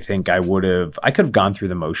path, I think I could have gone through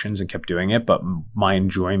the motions and kept doing it, but my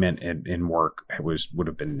enjoyment in work would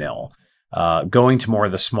have been nil. Going to more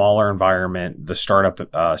of the smaller environment, the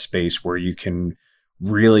startup space where you can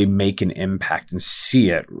really make an impact and see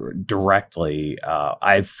it directly,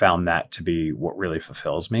 I've found that to be what really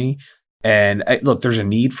fulfills me. And look, there's a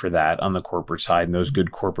need for that on the corporate side and those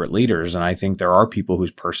good corporate leaders. And I think there are people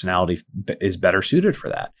whose personality is better suited for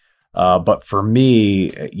that. But for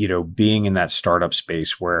me, being in that startup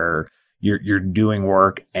space where you're doing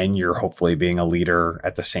work and you're hopefully being a leader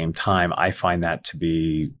at the same time, I find that to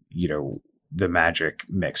be, the magic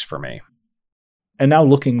mix for me. And now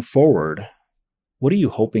looking forward, what are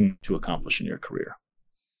you hoping to accomplish in your career?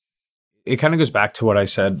 It kind of goes back to what I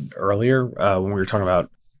said earlier when we were talking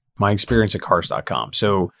about my experience at Cars.com.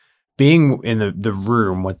 So being in the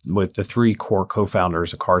room with the 3 core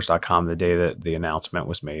co-founders of Cars.com the day that the announcement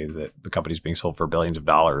was made that the company's being sold for billions of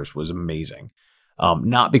dollars was amazing.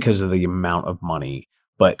 Not because of the amount of money,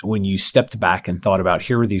 but when you stepped back and thought about,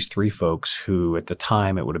 here were these 3 folks who at the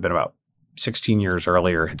time, it would have been about 16 years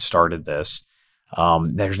earlier, had started this.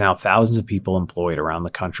 There's now thousands of people employed around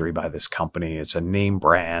the country by this company. It's a name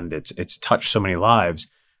brand. It's touched so many lives.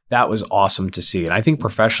 That was awesome to see. And I think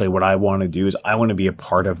professionally, what I want to do is I want to be a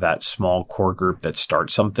part of that small core group that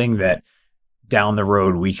starts something that down the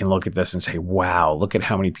road, we can look at this and say, wow, look at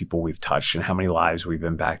how many people we've touched and how many lives we've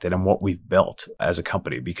impacted and what we've built as a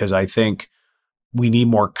company. Because I think we need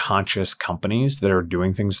more conscious companies that are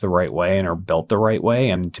doing things the right way and are built the right way.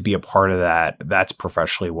 And to be a part of that, that's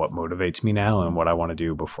professionally what motivates me now and what I want to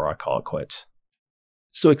do before I call it quits.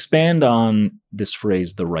 So expand on this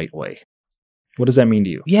phrase, the right way. What does that mean to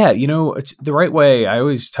you? Yeah, it's the right way. I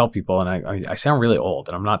always tell people, and I sound really old,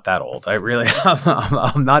 and I'm not that old.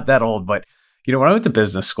 I'm not that old. But, when I went to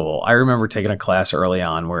business school, I remember taking a class early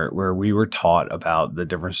on where we were taught about the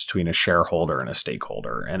difference between a shareholder and a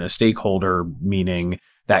stakeholder. And a stakeholder meaning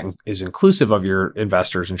that is inclusive of your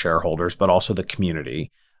investors and shareholders, but also the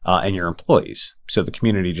community and your employees. So the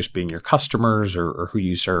community just being your customers or who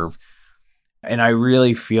you serve. And I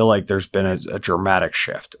really feel like there's been a dramatic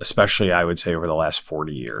shift, especially I would say over the last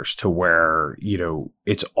 40 years, to where,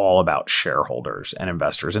 it's all about shareholders and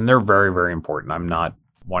investors. And they're very, very important. I'm not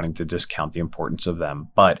wanting to discount the importance of them.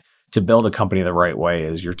 But to build a company the right way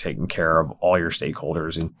is you're taking care of all your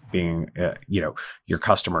stakeholders and being, your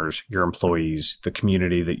customers, your employees, the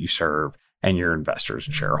community that you serve, and your investors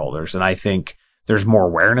and shareholders. And I think there's more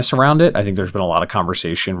awareness around it. I think there's been a lot of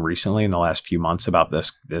conversation recently in the last few months about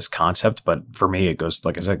this concept. But for me, it goes,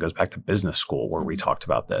 like I said, it goes back to business school where we talked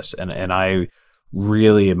about this. And I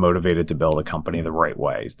really am motivated to build a company the right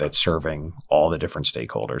way that's serving all the different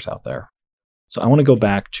stakeholders out there. So I want to go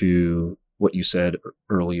back to what you said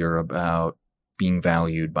earlier about being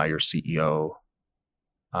valued by your CEO,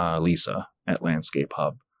 Lisa, at Landscape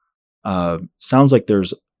Hub. Sounds like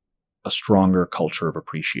there's a stronger culture of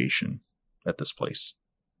appreciation at this place.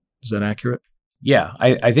 Is that accurate? Yeah,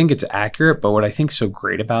 I think it's accurate, but what I think's so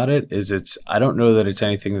great about it is I don't know that it's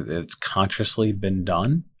anything that's consciously been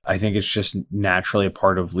done. I think it's just naturally a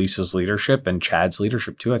part of Lisa's leadership and Chad's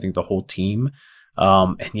leadership too. I think the whole team.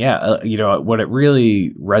 What it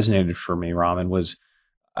really resonated for me, Raman, was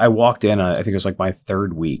I walked in, I think it was like my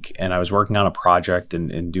 3rd week, and I was working on a project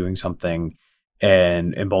and doing something.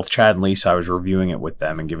 And both Chad and Lisa, I was reviewing it with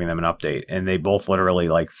them and giving them an update. And they both literally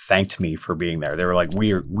thanked me for being there. They were like,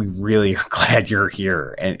 we really are glad you're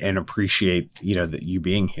here and appreciate, that you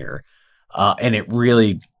being here. And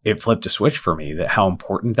it flipped a switch for me that how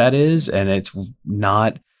important that is. And it's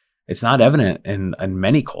it's not evident in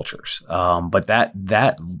many cultures. But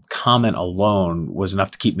that comment alone was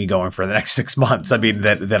enough to keep me going for the next 6 months. I mean,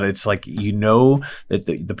 that it's like, that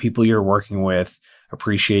the people you're working with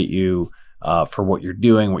appreciate you for what you're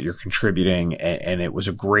doing, what you're contributing. And it was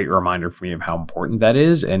a great reminder for me of how important that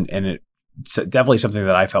is. And it's definitely something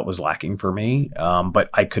that I felt was lacking for me. But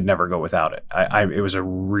I could never go without it. It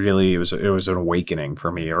was an awakening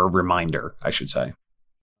for me, or a reminder, I should say.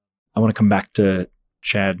 I want to come back to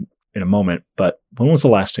Chad in a moment, but when was the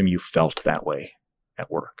last time you felt that way at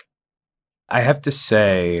work? I have to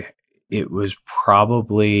say it was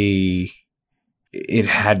it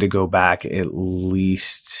had to go back at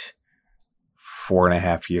least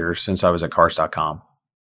 4.5 years since I was at cars.com.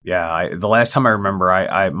 Yeah. The last time I remember,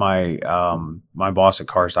 my boss at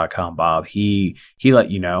cars.com, Bob, he let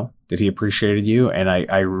you know that he appreciated you. And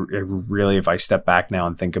I really, if I step back now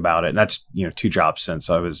and think about it, and that's, 2 jobs since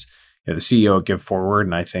I was the CEO at Give Forward,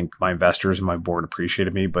 and I think my investors and my board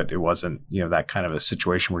appreciated me, but it wasn't, that kind of a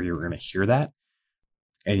situation where you were going to hear that.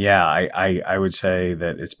 And yeah, I would say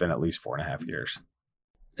that it's been at least 4.5 years.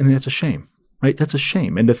 I mean, that's a shame, right? That's a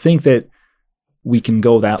shame. And to think that we can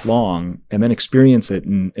go that long and then experience it.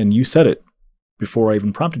 And you said it before I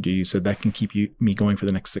even prompted you. You said that can keep me going for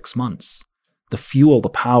the next 6 months. The fuel, the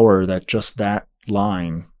power that just that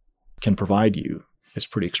line can provide you is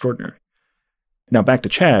pretty extraordinary. Now, back to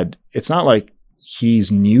Chad, it's not like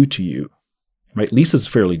he's new to you, right? Lisa's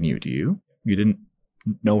fairly new to you. You didn't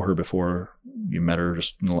know her before you met her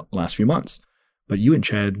just in the last few months, but you and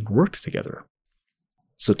Chad worked together.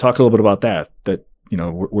 So talk a little bit about that,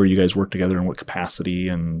 where you guys work together and what capacity.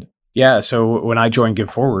 And yeah, so when I joined Give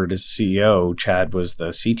Forward as CEO, Chad was the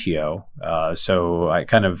CTO. So I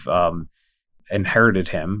kind of inherited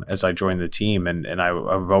him as I joined the team. And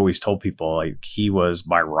I've always told people, like, he was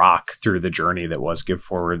my rock through the journey that was Give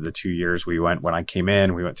Forward. The 2 years when I came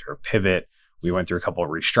in, we went through a pivot. We went through a couple of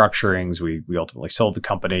restructurings. We ultimately sold the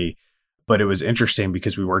company. But it was interesting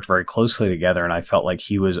because we worked very closely together. And I felt like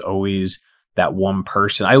he was always that one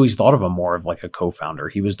person. I always thought of him more of like a co-founder.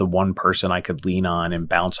 He was the one person I could lean on and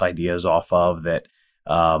bounce ideas off of that,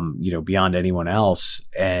 beyond anyone else.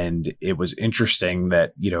 And it was interesting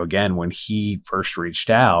that, again, when he first reached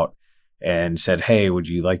out and said, hey, would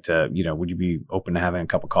you be open to having a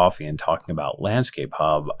cup of coffee and talking about Landscape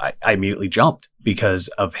Hub? I immediately jumped because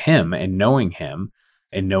of him and knowing him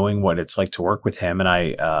and knowing what it's like to work with him. And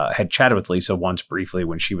I had chatted with Lisa once briefly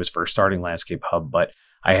when she was first starting Landscape Hub, but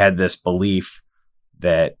I had this belief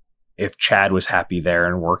that if Chad was happy there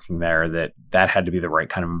and working there, that had to be the right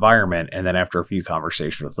kind of environment. And then after a few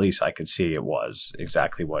conversations with Lisa, I could see it was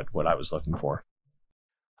exactly what I was looking for.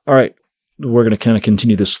 All right. We're going to kind of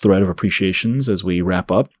continue this thread of appreciations as we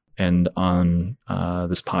wrap up. And on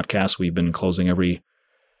this podcast, we've been closing every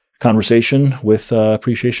conversation with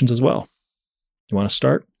appreciations as well. You want to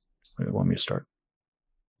start? Or do you want me to start?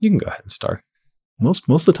 You can go ahead and start. Most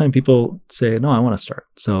of the time people say, no, I want to start.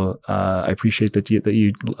 So I appreciate that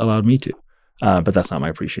you allowed me to, but that's not my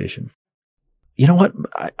appreciation. You know what?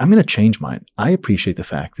 I'm going to change mine. I appreciate the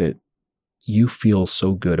fact that you feel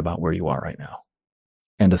so good about where you are right now.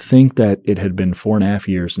 And to think that it had been 4.5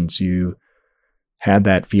 years since you had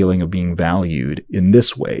that feeling of being valued in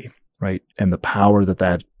this way, right? And the power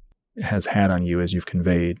that has had on you as you've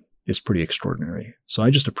conveyed is pretty extraordinary. So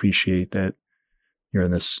I just appreciate that you're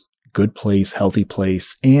in this good place, healthy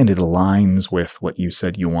place, and it aligns with what you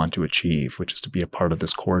said you want to achieve, which is to be a part of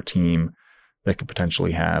this core team that could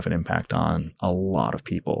potentially have an impact on a lot of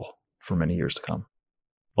people for many years to come.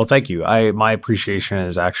 Well, thank you. My appreciation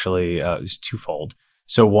is actually is twofold.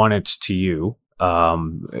 So one, it's to you.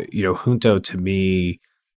 Junto to me,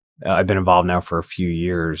 I've been involved now for a few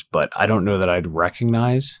years, but I don't know that I'd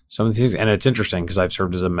recognize some of these things. And it's interesting because I've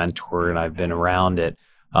served as a mentor and I've been around it.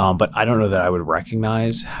 But I don't know that I would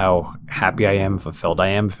recognize how happy I am, fulfilled I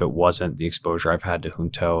am, if it wasn't the exposure I've had to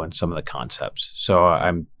Junto and some of the concepts. So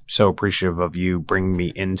I'm so appreciative of you bringing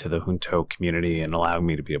me into the Junto community and allowing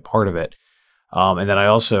me to be a part of it. And then I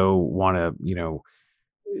also want to,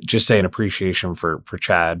 just say an appreciation for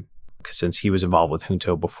Chad, since he was involved with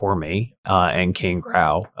Junto before me, and Kane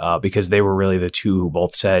Grau, because they were really the two who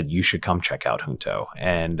both said, you should come check out Junto.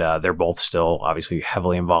 And they're both still obviously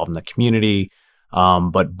heavily involved in the community.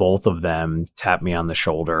 But both of them tapped me on the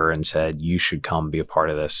shoulder and said, you should come be a part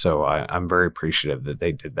of this. So I'm very appreciative that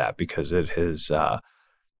they did that, because it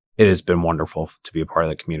has been wonderful to be a part of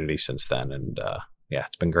the community since then. And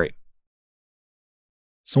it's been great.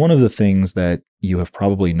 So one of the things that you have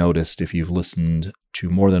probably noticed if you've listened to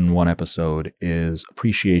more than one episode is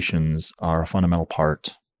appreciations are a fundamental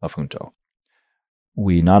part of Junto.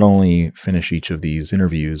 We not only finish each of these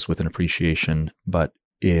interviews with an appreciation, but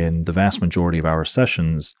in the vast majority of our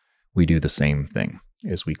sessions, we do the same thing,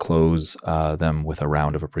 is we close them with a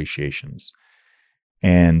round of appreciations.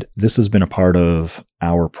 And this has been a part of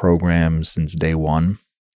our program since day one.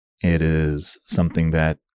 It is something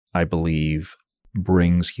that I believe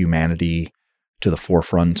brings humanity to the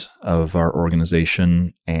forefront of our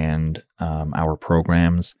organization and our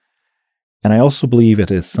programs. And I also believe it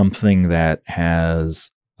is something that has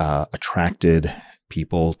attracted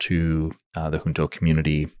people to the Junto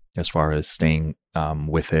community as far as staying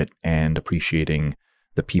with it and appreciating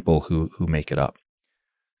the people who make it up.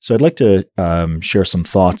 So I'd like to share some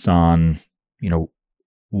thoughts on,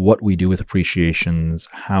 what we do with appreciations,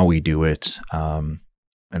 how we do it, and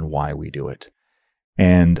why we do it.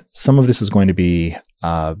 And some of this is going to be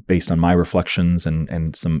based on my reflections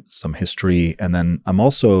and some history. And then I'm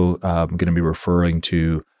also going to be referring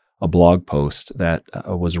to a blog post that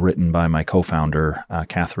was written by my co-founder,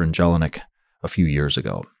 Catherine Jelinek, a few years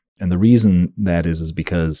ago. And the reason that is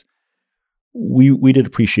because we did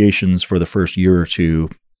appreciations for the first year or two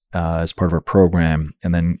as part of our program.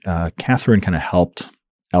 And then Catherine kind of helped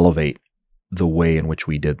elevate the way in which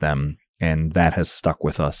we did them. And that has stuck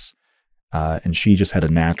with us. And she just had a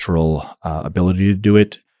natural ability to do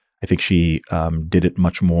it. I think she did it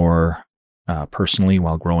much more personally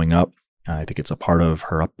while growing up. I think it's a part of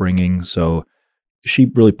her upbringing. So she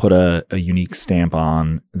really put a unique stamp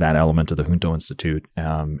on that element of the Junto Institute.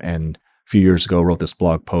 And a few years ago, wrote this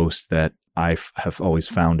blog post that I have always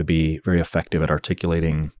found to be very effective at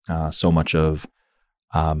articulating so much of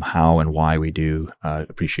how and why we do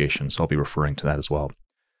appreciation. So I'll be referring to that as well.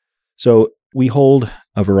 So we hold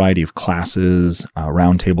a variety of classes,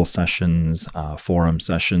 roundtable sessions, forum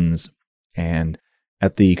sessions, and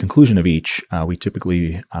at the conclusion of each, we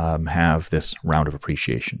typically have this round of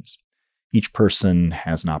appreciations. Each person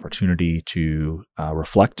has an opportunity to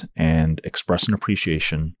reflect and express an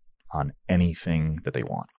appreciation on anything that they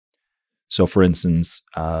want. So, for instance,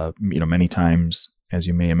 many times, as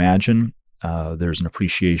you may imagine, there's an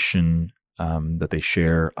appreciation that they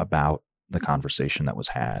share about the conversation that was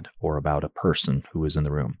had or about a person who was in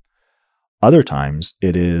the room. Other times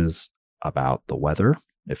it is about the weather,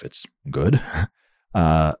 if it's good.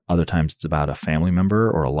 Other times it's about a family member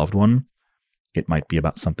or a loved one. It might be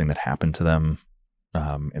about something that happened to them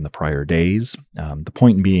in the prior days. The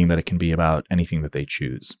point being that it can be about anything that they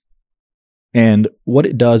choose. And what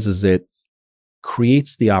it does is it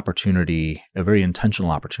creates the opportunity, a very intentional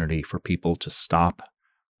opportunity for people to stop,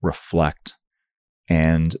 reflect,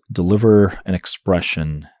 and deliver an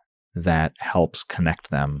expression that helps connect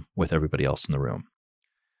them with everybody else in the room.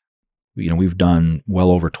 We've done well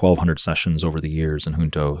over 1,200 sessions over the years in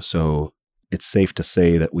Junto, so it's safe to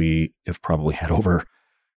say that we have probably had over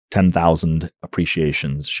 10,000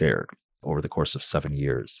 appreciations shared over the course of 7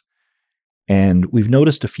 years. And we've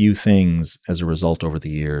noticed a few things as a result over the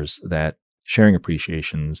years that sharing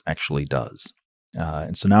appreciations actually does.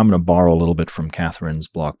 And so now I'm going to borrow a little bit from Catherine's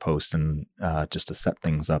blog post and just to set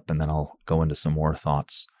things up, and then I'll go into some more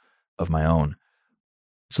thoughts of my own.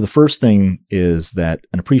 So the first thing is that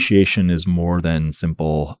an appreciation is more than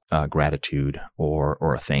simple gratitude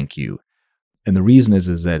or a thank you. And the reason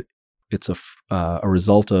is that it's a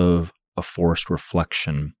result of a forced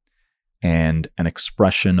reflection and an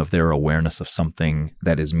expression of their awareness of something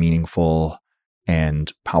that is meaningful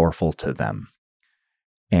and powerful to them.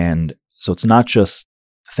 And so it's not just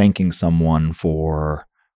thanking someone for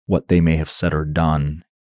what they may have said or done.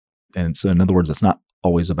 And so in other words, it's not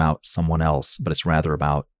always about someone else, but it's rather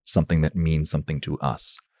about something that means something to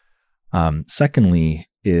us. Secondly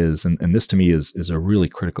is, and this to me is a really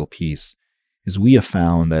critical piece, is we have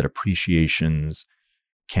found that appreciations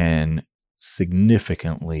can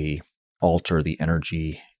significantly alter the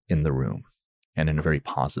energy in the room and in a very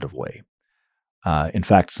positive way. In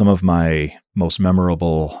fact, some of my most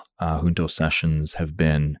memorable Junto sessions have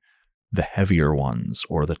been the heavier ones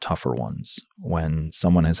or the tougher ones, when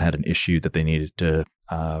someone has had an issue that they needed to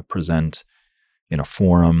present in a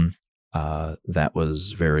forum that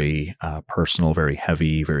was very personal, very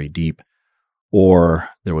heavy, very deep, or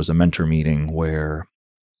there was a mentor meeting where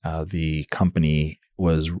the company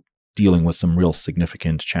was dealing with some real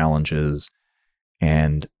significant challenges,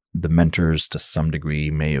 and the mentors to some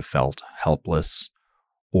degree may have felt helpless,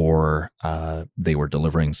 or they were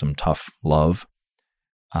delivering some tough love.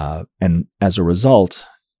 And as a result,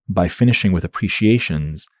 by finishing with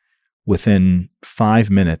appreciations, within 5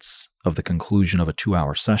 minutes of the conclusion of a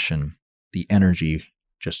 2-hour session, the energy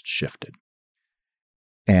just shifted.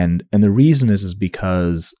 And the reason is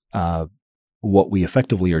because what we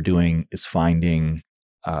effectively are doing is finding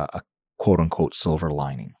a quote unquote silver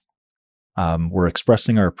lining. We're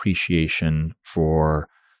expressing our appreciation for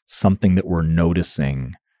something that we're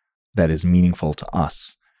noticing that is meaningful to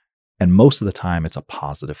us. And most of the time, it's a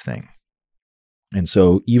positive thing. And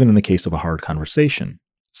so even in the case of a hard conversation,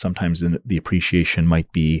 sometimes the appreciation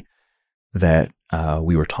might be that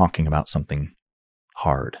we were talking about something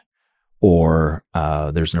hard, or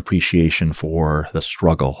there's an appreciation for the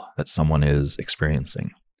struggle that someone is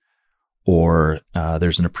experiencing, or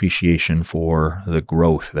there's an appreciation for the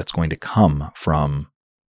growth that's going to come from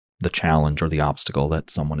the challenge or the obstacle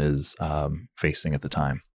that someone is facing at the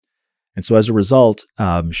time. And so as a result,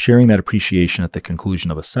 sharing that appreciation at the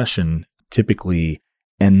conclusion of a session typically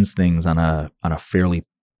ends things on a fairly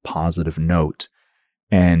positive note.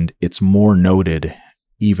 And it's more noted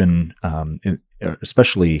even,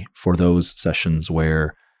 especially for those sessions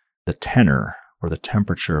where the tenor or the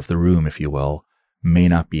temperature of the room, if you will, may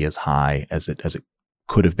not be as high as it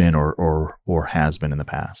could have been or has been in the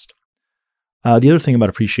past. The other thing about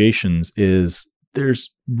appreciations is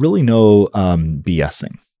there's really no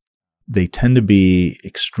BSing. They tend to be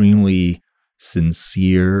extremely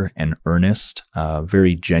sincere and earnest,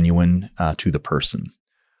 very genuine to the person,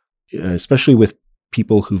 especially with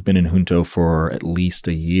people who've been in Junto for at least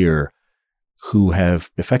a year who have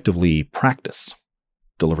effectively practiced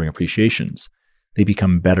delivering appreciations. They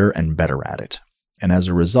become better and better at it. And as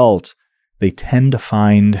a result, they tend to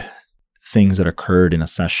find things that occurred in a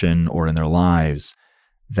session or in their lives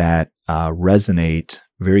that resonate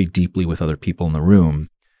very deeply with other people in the room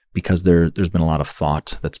because there's been a lot of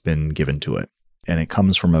thought that's been given to it. And it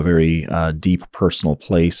comes from a very deep personal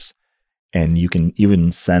place. And you can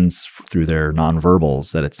even sense through their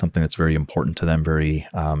nonverbals that it's something that's very important to them, very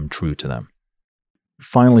true to them.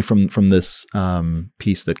 Finally, from this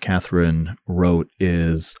piece that Catherine wrote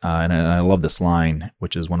is, and I love this line,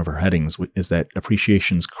 which is one of her headings, is that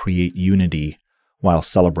appreciations create unity while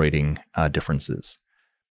celebrating differences.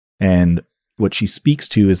 And what she speaks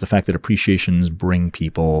to is the fact that appreciations bring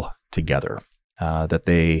people together, that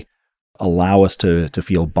they allow us to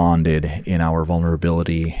feel bonded in our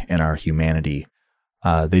vulnerability and our humanity.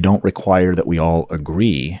 They don't require that we all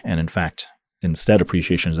agree. And in fact, instead,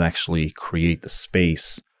 appreciations actually create the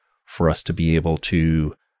space for us to be able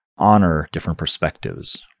to honor different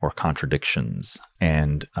perspectives or contradictions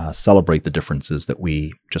and celebrate the differences that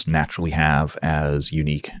we just naturally have as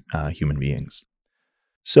unique human beings.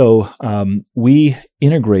 So we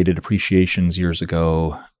integrated appreciations years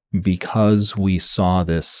ago because we saw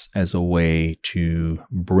this as a way to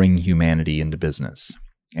bring humanity into business.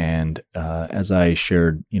 And as I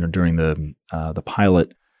shared, during the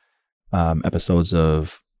pilot episodes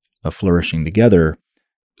of Flourishing Together,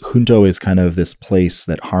 Junto is kind of this place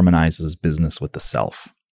that harmonizes business with the self,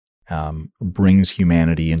 brings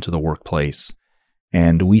humanity into the workplace.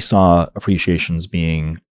 And we saw appreciations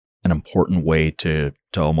being an important way to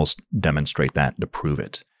almost demonstrate that, to prove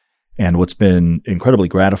it. And what's been incredibly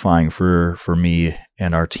gratifying for me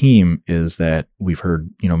and our team is that we've heard,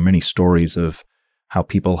 many stories of how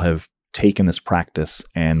people have taken this practice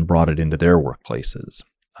and brought it into their workplaces,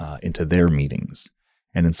 into their meetings,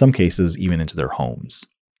 and in some cases, even into their homes,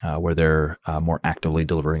 where they're more actively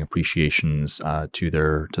delivering appreciations to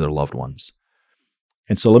their loved ones.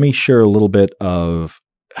 And so let me share a little bit of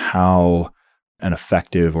how an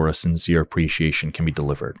effective or a sincere appreciation can be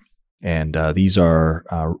delivered. And these are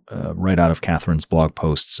right out of Catherine's blog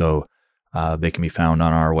post, so they can be found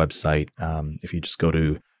on our website. If you just go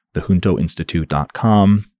to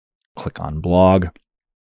thejuntoinstitute.com, click on blog,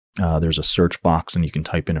 there's a search box and you can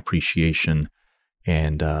type in appreciation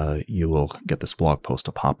and you will get this blog post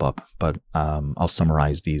to pop up. But I'll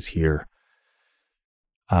summarize these here.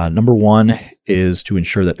 Number one is to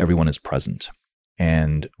ensure that everyone is present.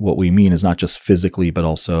 And what we mean is not just physically, but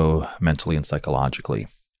also mentally and psychologically.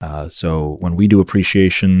 So when we do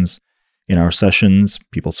appreciations in our sessions,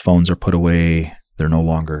 people's phones are put away. They're no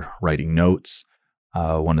longer writing notes.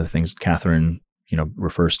 One of the things Catherine,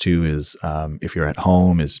 refers to is if you're at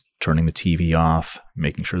home, is turning the TV off,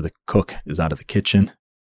 making sure the cook is out of the kitchen.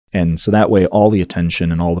 And so that way, all the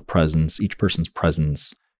attention and all the presence, each person's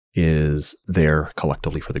presence is there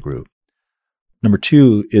collectively for the group. Number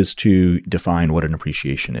two is to define what an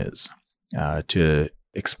appreciation is, to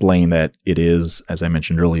explain that it is, as I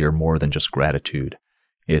mentioned earlier, more than just gratitude.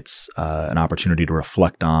 It's an opportunity to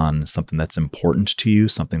reflect on something that's important to you,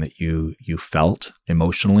 something that you felt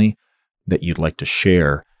emotionally that you'd like to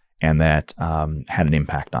share and that had an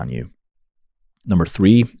impact on you. Number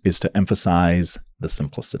three is to emphasize the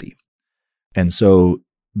simplicity. And so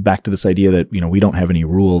back to this idea that, we don't have any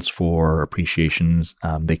rules for appreciations.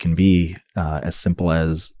 They can be as simple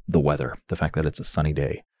as the weather, the fact that it's a sunny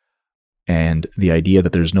day. And the idea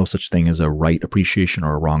that there's no such thing as a right appreciation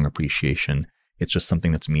or a wrong appreciation, it's just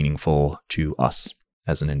something that's meaningful to us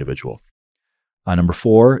as an individual. Number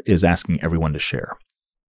 4 is asking everyone to share.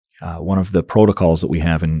 One of the protocols that we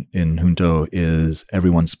have in Junto is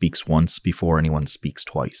everyone speaks once before anyone speaks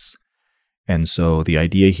twice. And so the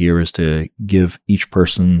idea here is to give each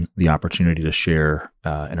person the opportunity to share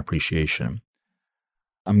an appreciation.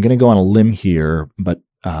 I'm going to go on a limb here, but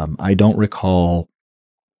I don't recall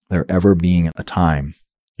there ever being a time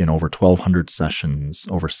in over 1,200 sessions,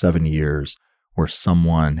 over 7 years, where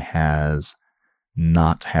someone has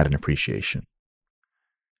not had an appreciation.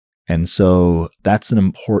 And so that's an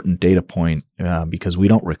important data point because we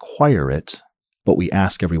don't require it, but we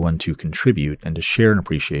ask everyone to contribute and to share an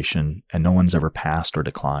appreciation, and no one's ever passed or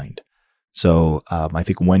declined. So I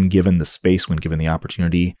think when given the space, when given the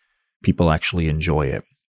opportunity, people actually enjoy it.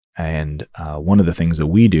 And one of the things that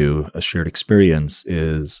we do, a shared experience,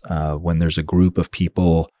 is when there's a group of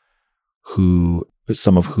people who,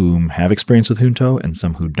 some of whom have experience with Junto and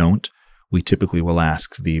some who don't, we typically will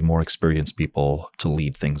ask the more experienced people to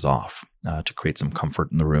lead things off, to create some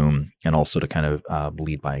comfort in the room and also to kind of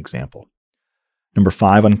lead by example. Number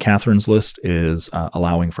 5 on Catherine's list is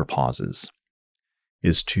allowing for pauses,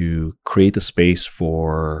 is to create the space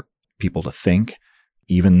for people to think,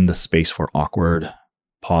 even the space for awkward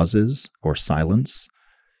pauses or silence,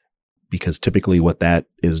 because typically what that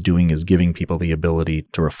is doing is giving people the ability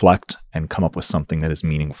to reflect and come up with something that is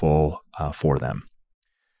meaningful for them.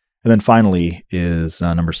 And then finally is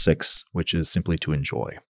number 6, which is simply to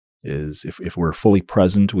enjoy. Is if we're fully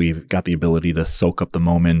present, we've got the ability to soak up the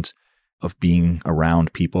moment of being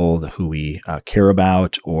around people who we care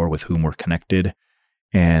about or with whom we're connected,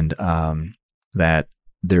 and that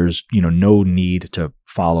there's no need to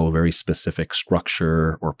follow a very specific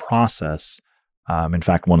structure or process. In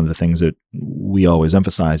fact, one of the things that we always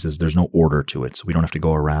emphasize is there's no order to it. So we don't have to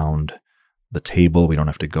go around the table. We don't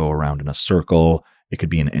have to go around in a circle. It could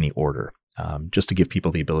be in any order, just to give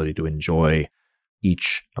people the ability to enjoy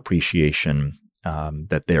each appreciation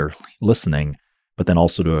that they're listening, but then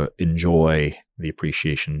also to enjoy the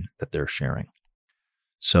appreciation that they're sharing.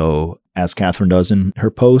 So as Catherine does in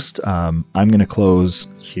her post, I'm going to close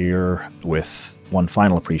here with one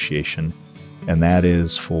final appreciation, and that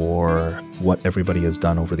is for what everybody has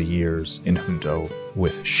done over the years in Junto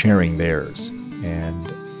with sharing theirs.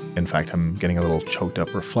 And in fact, I'm getting a little choked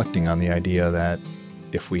up reflecting on the idea that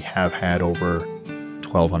if we have had over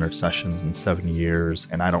 1,200 sessions in 7 years,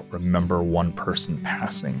 and I don't remember one person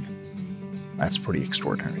passing, that's pretty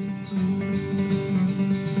extraordinary.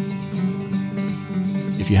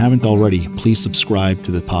 If you haven't already, please subscribe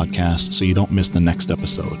to the podcast so you don't miss the next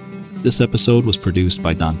episode. This episode was produced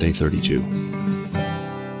by Dante32.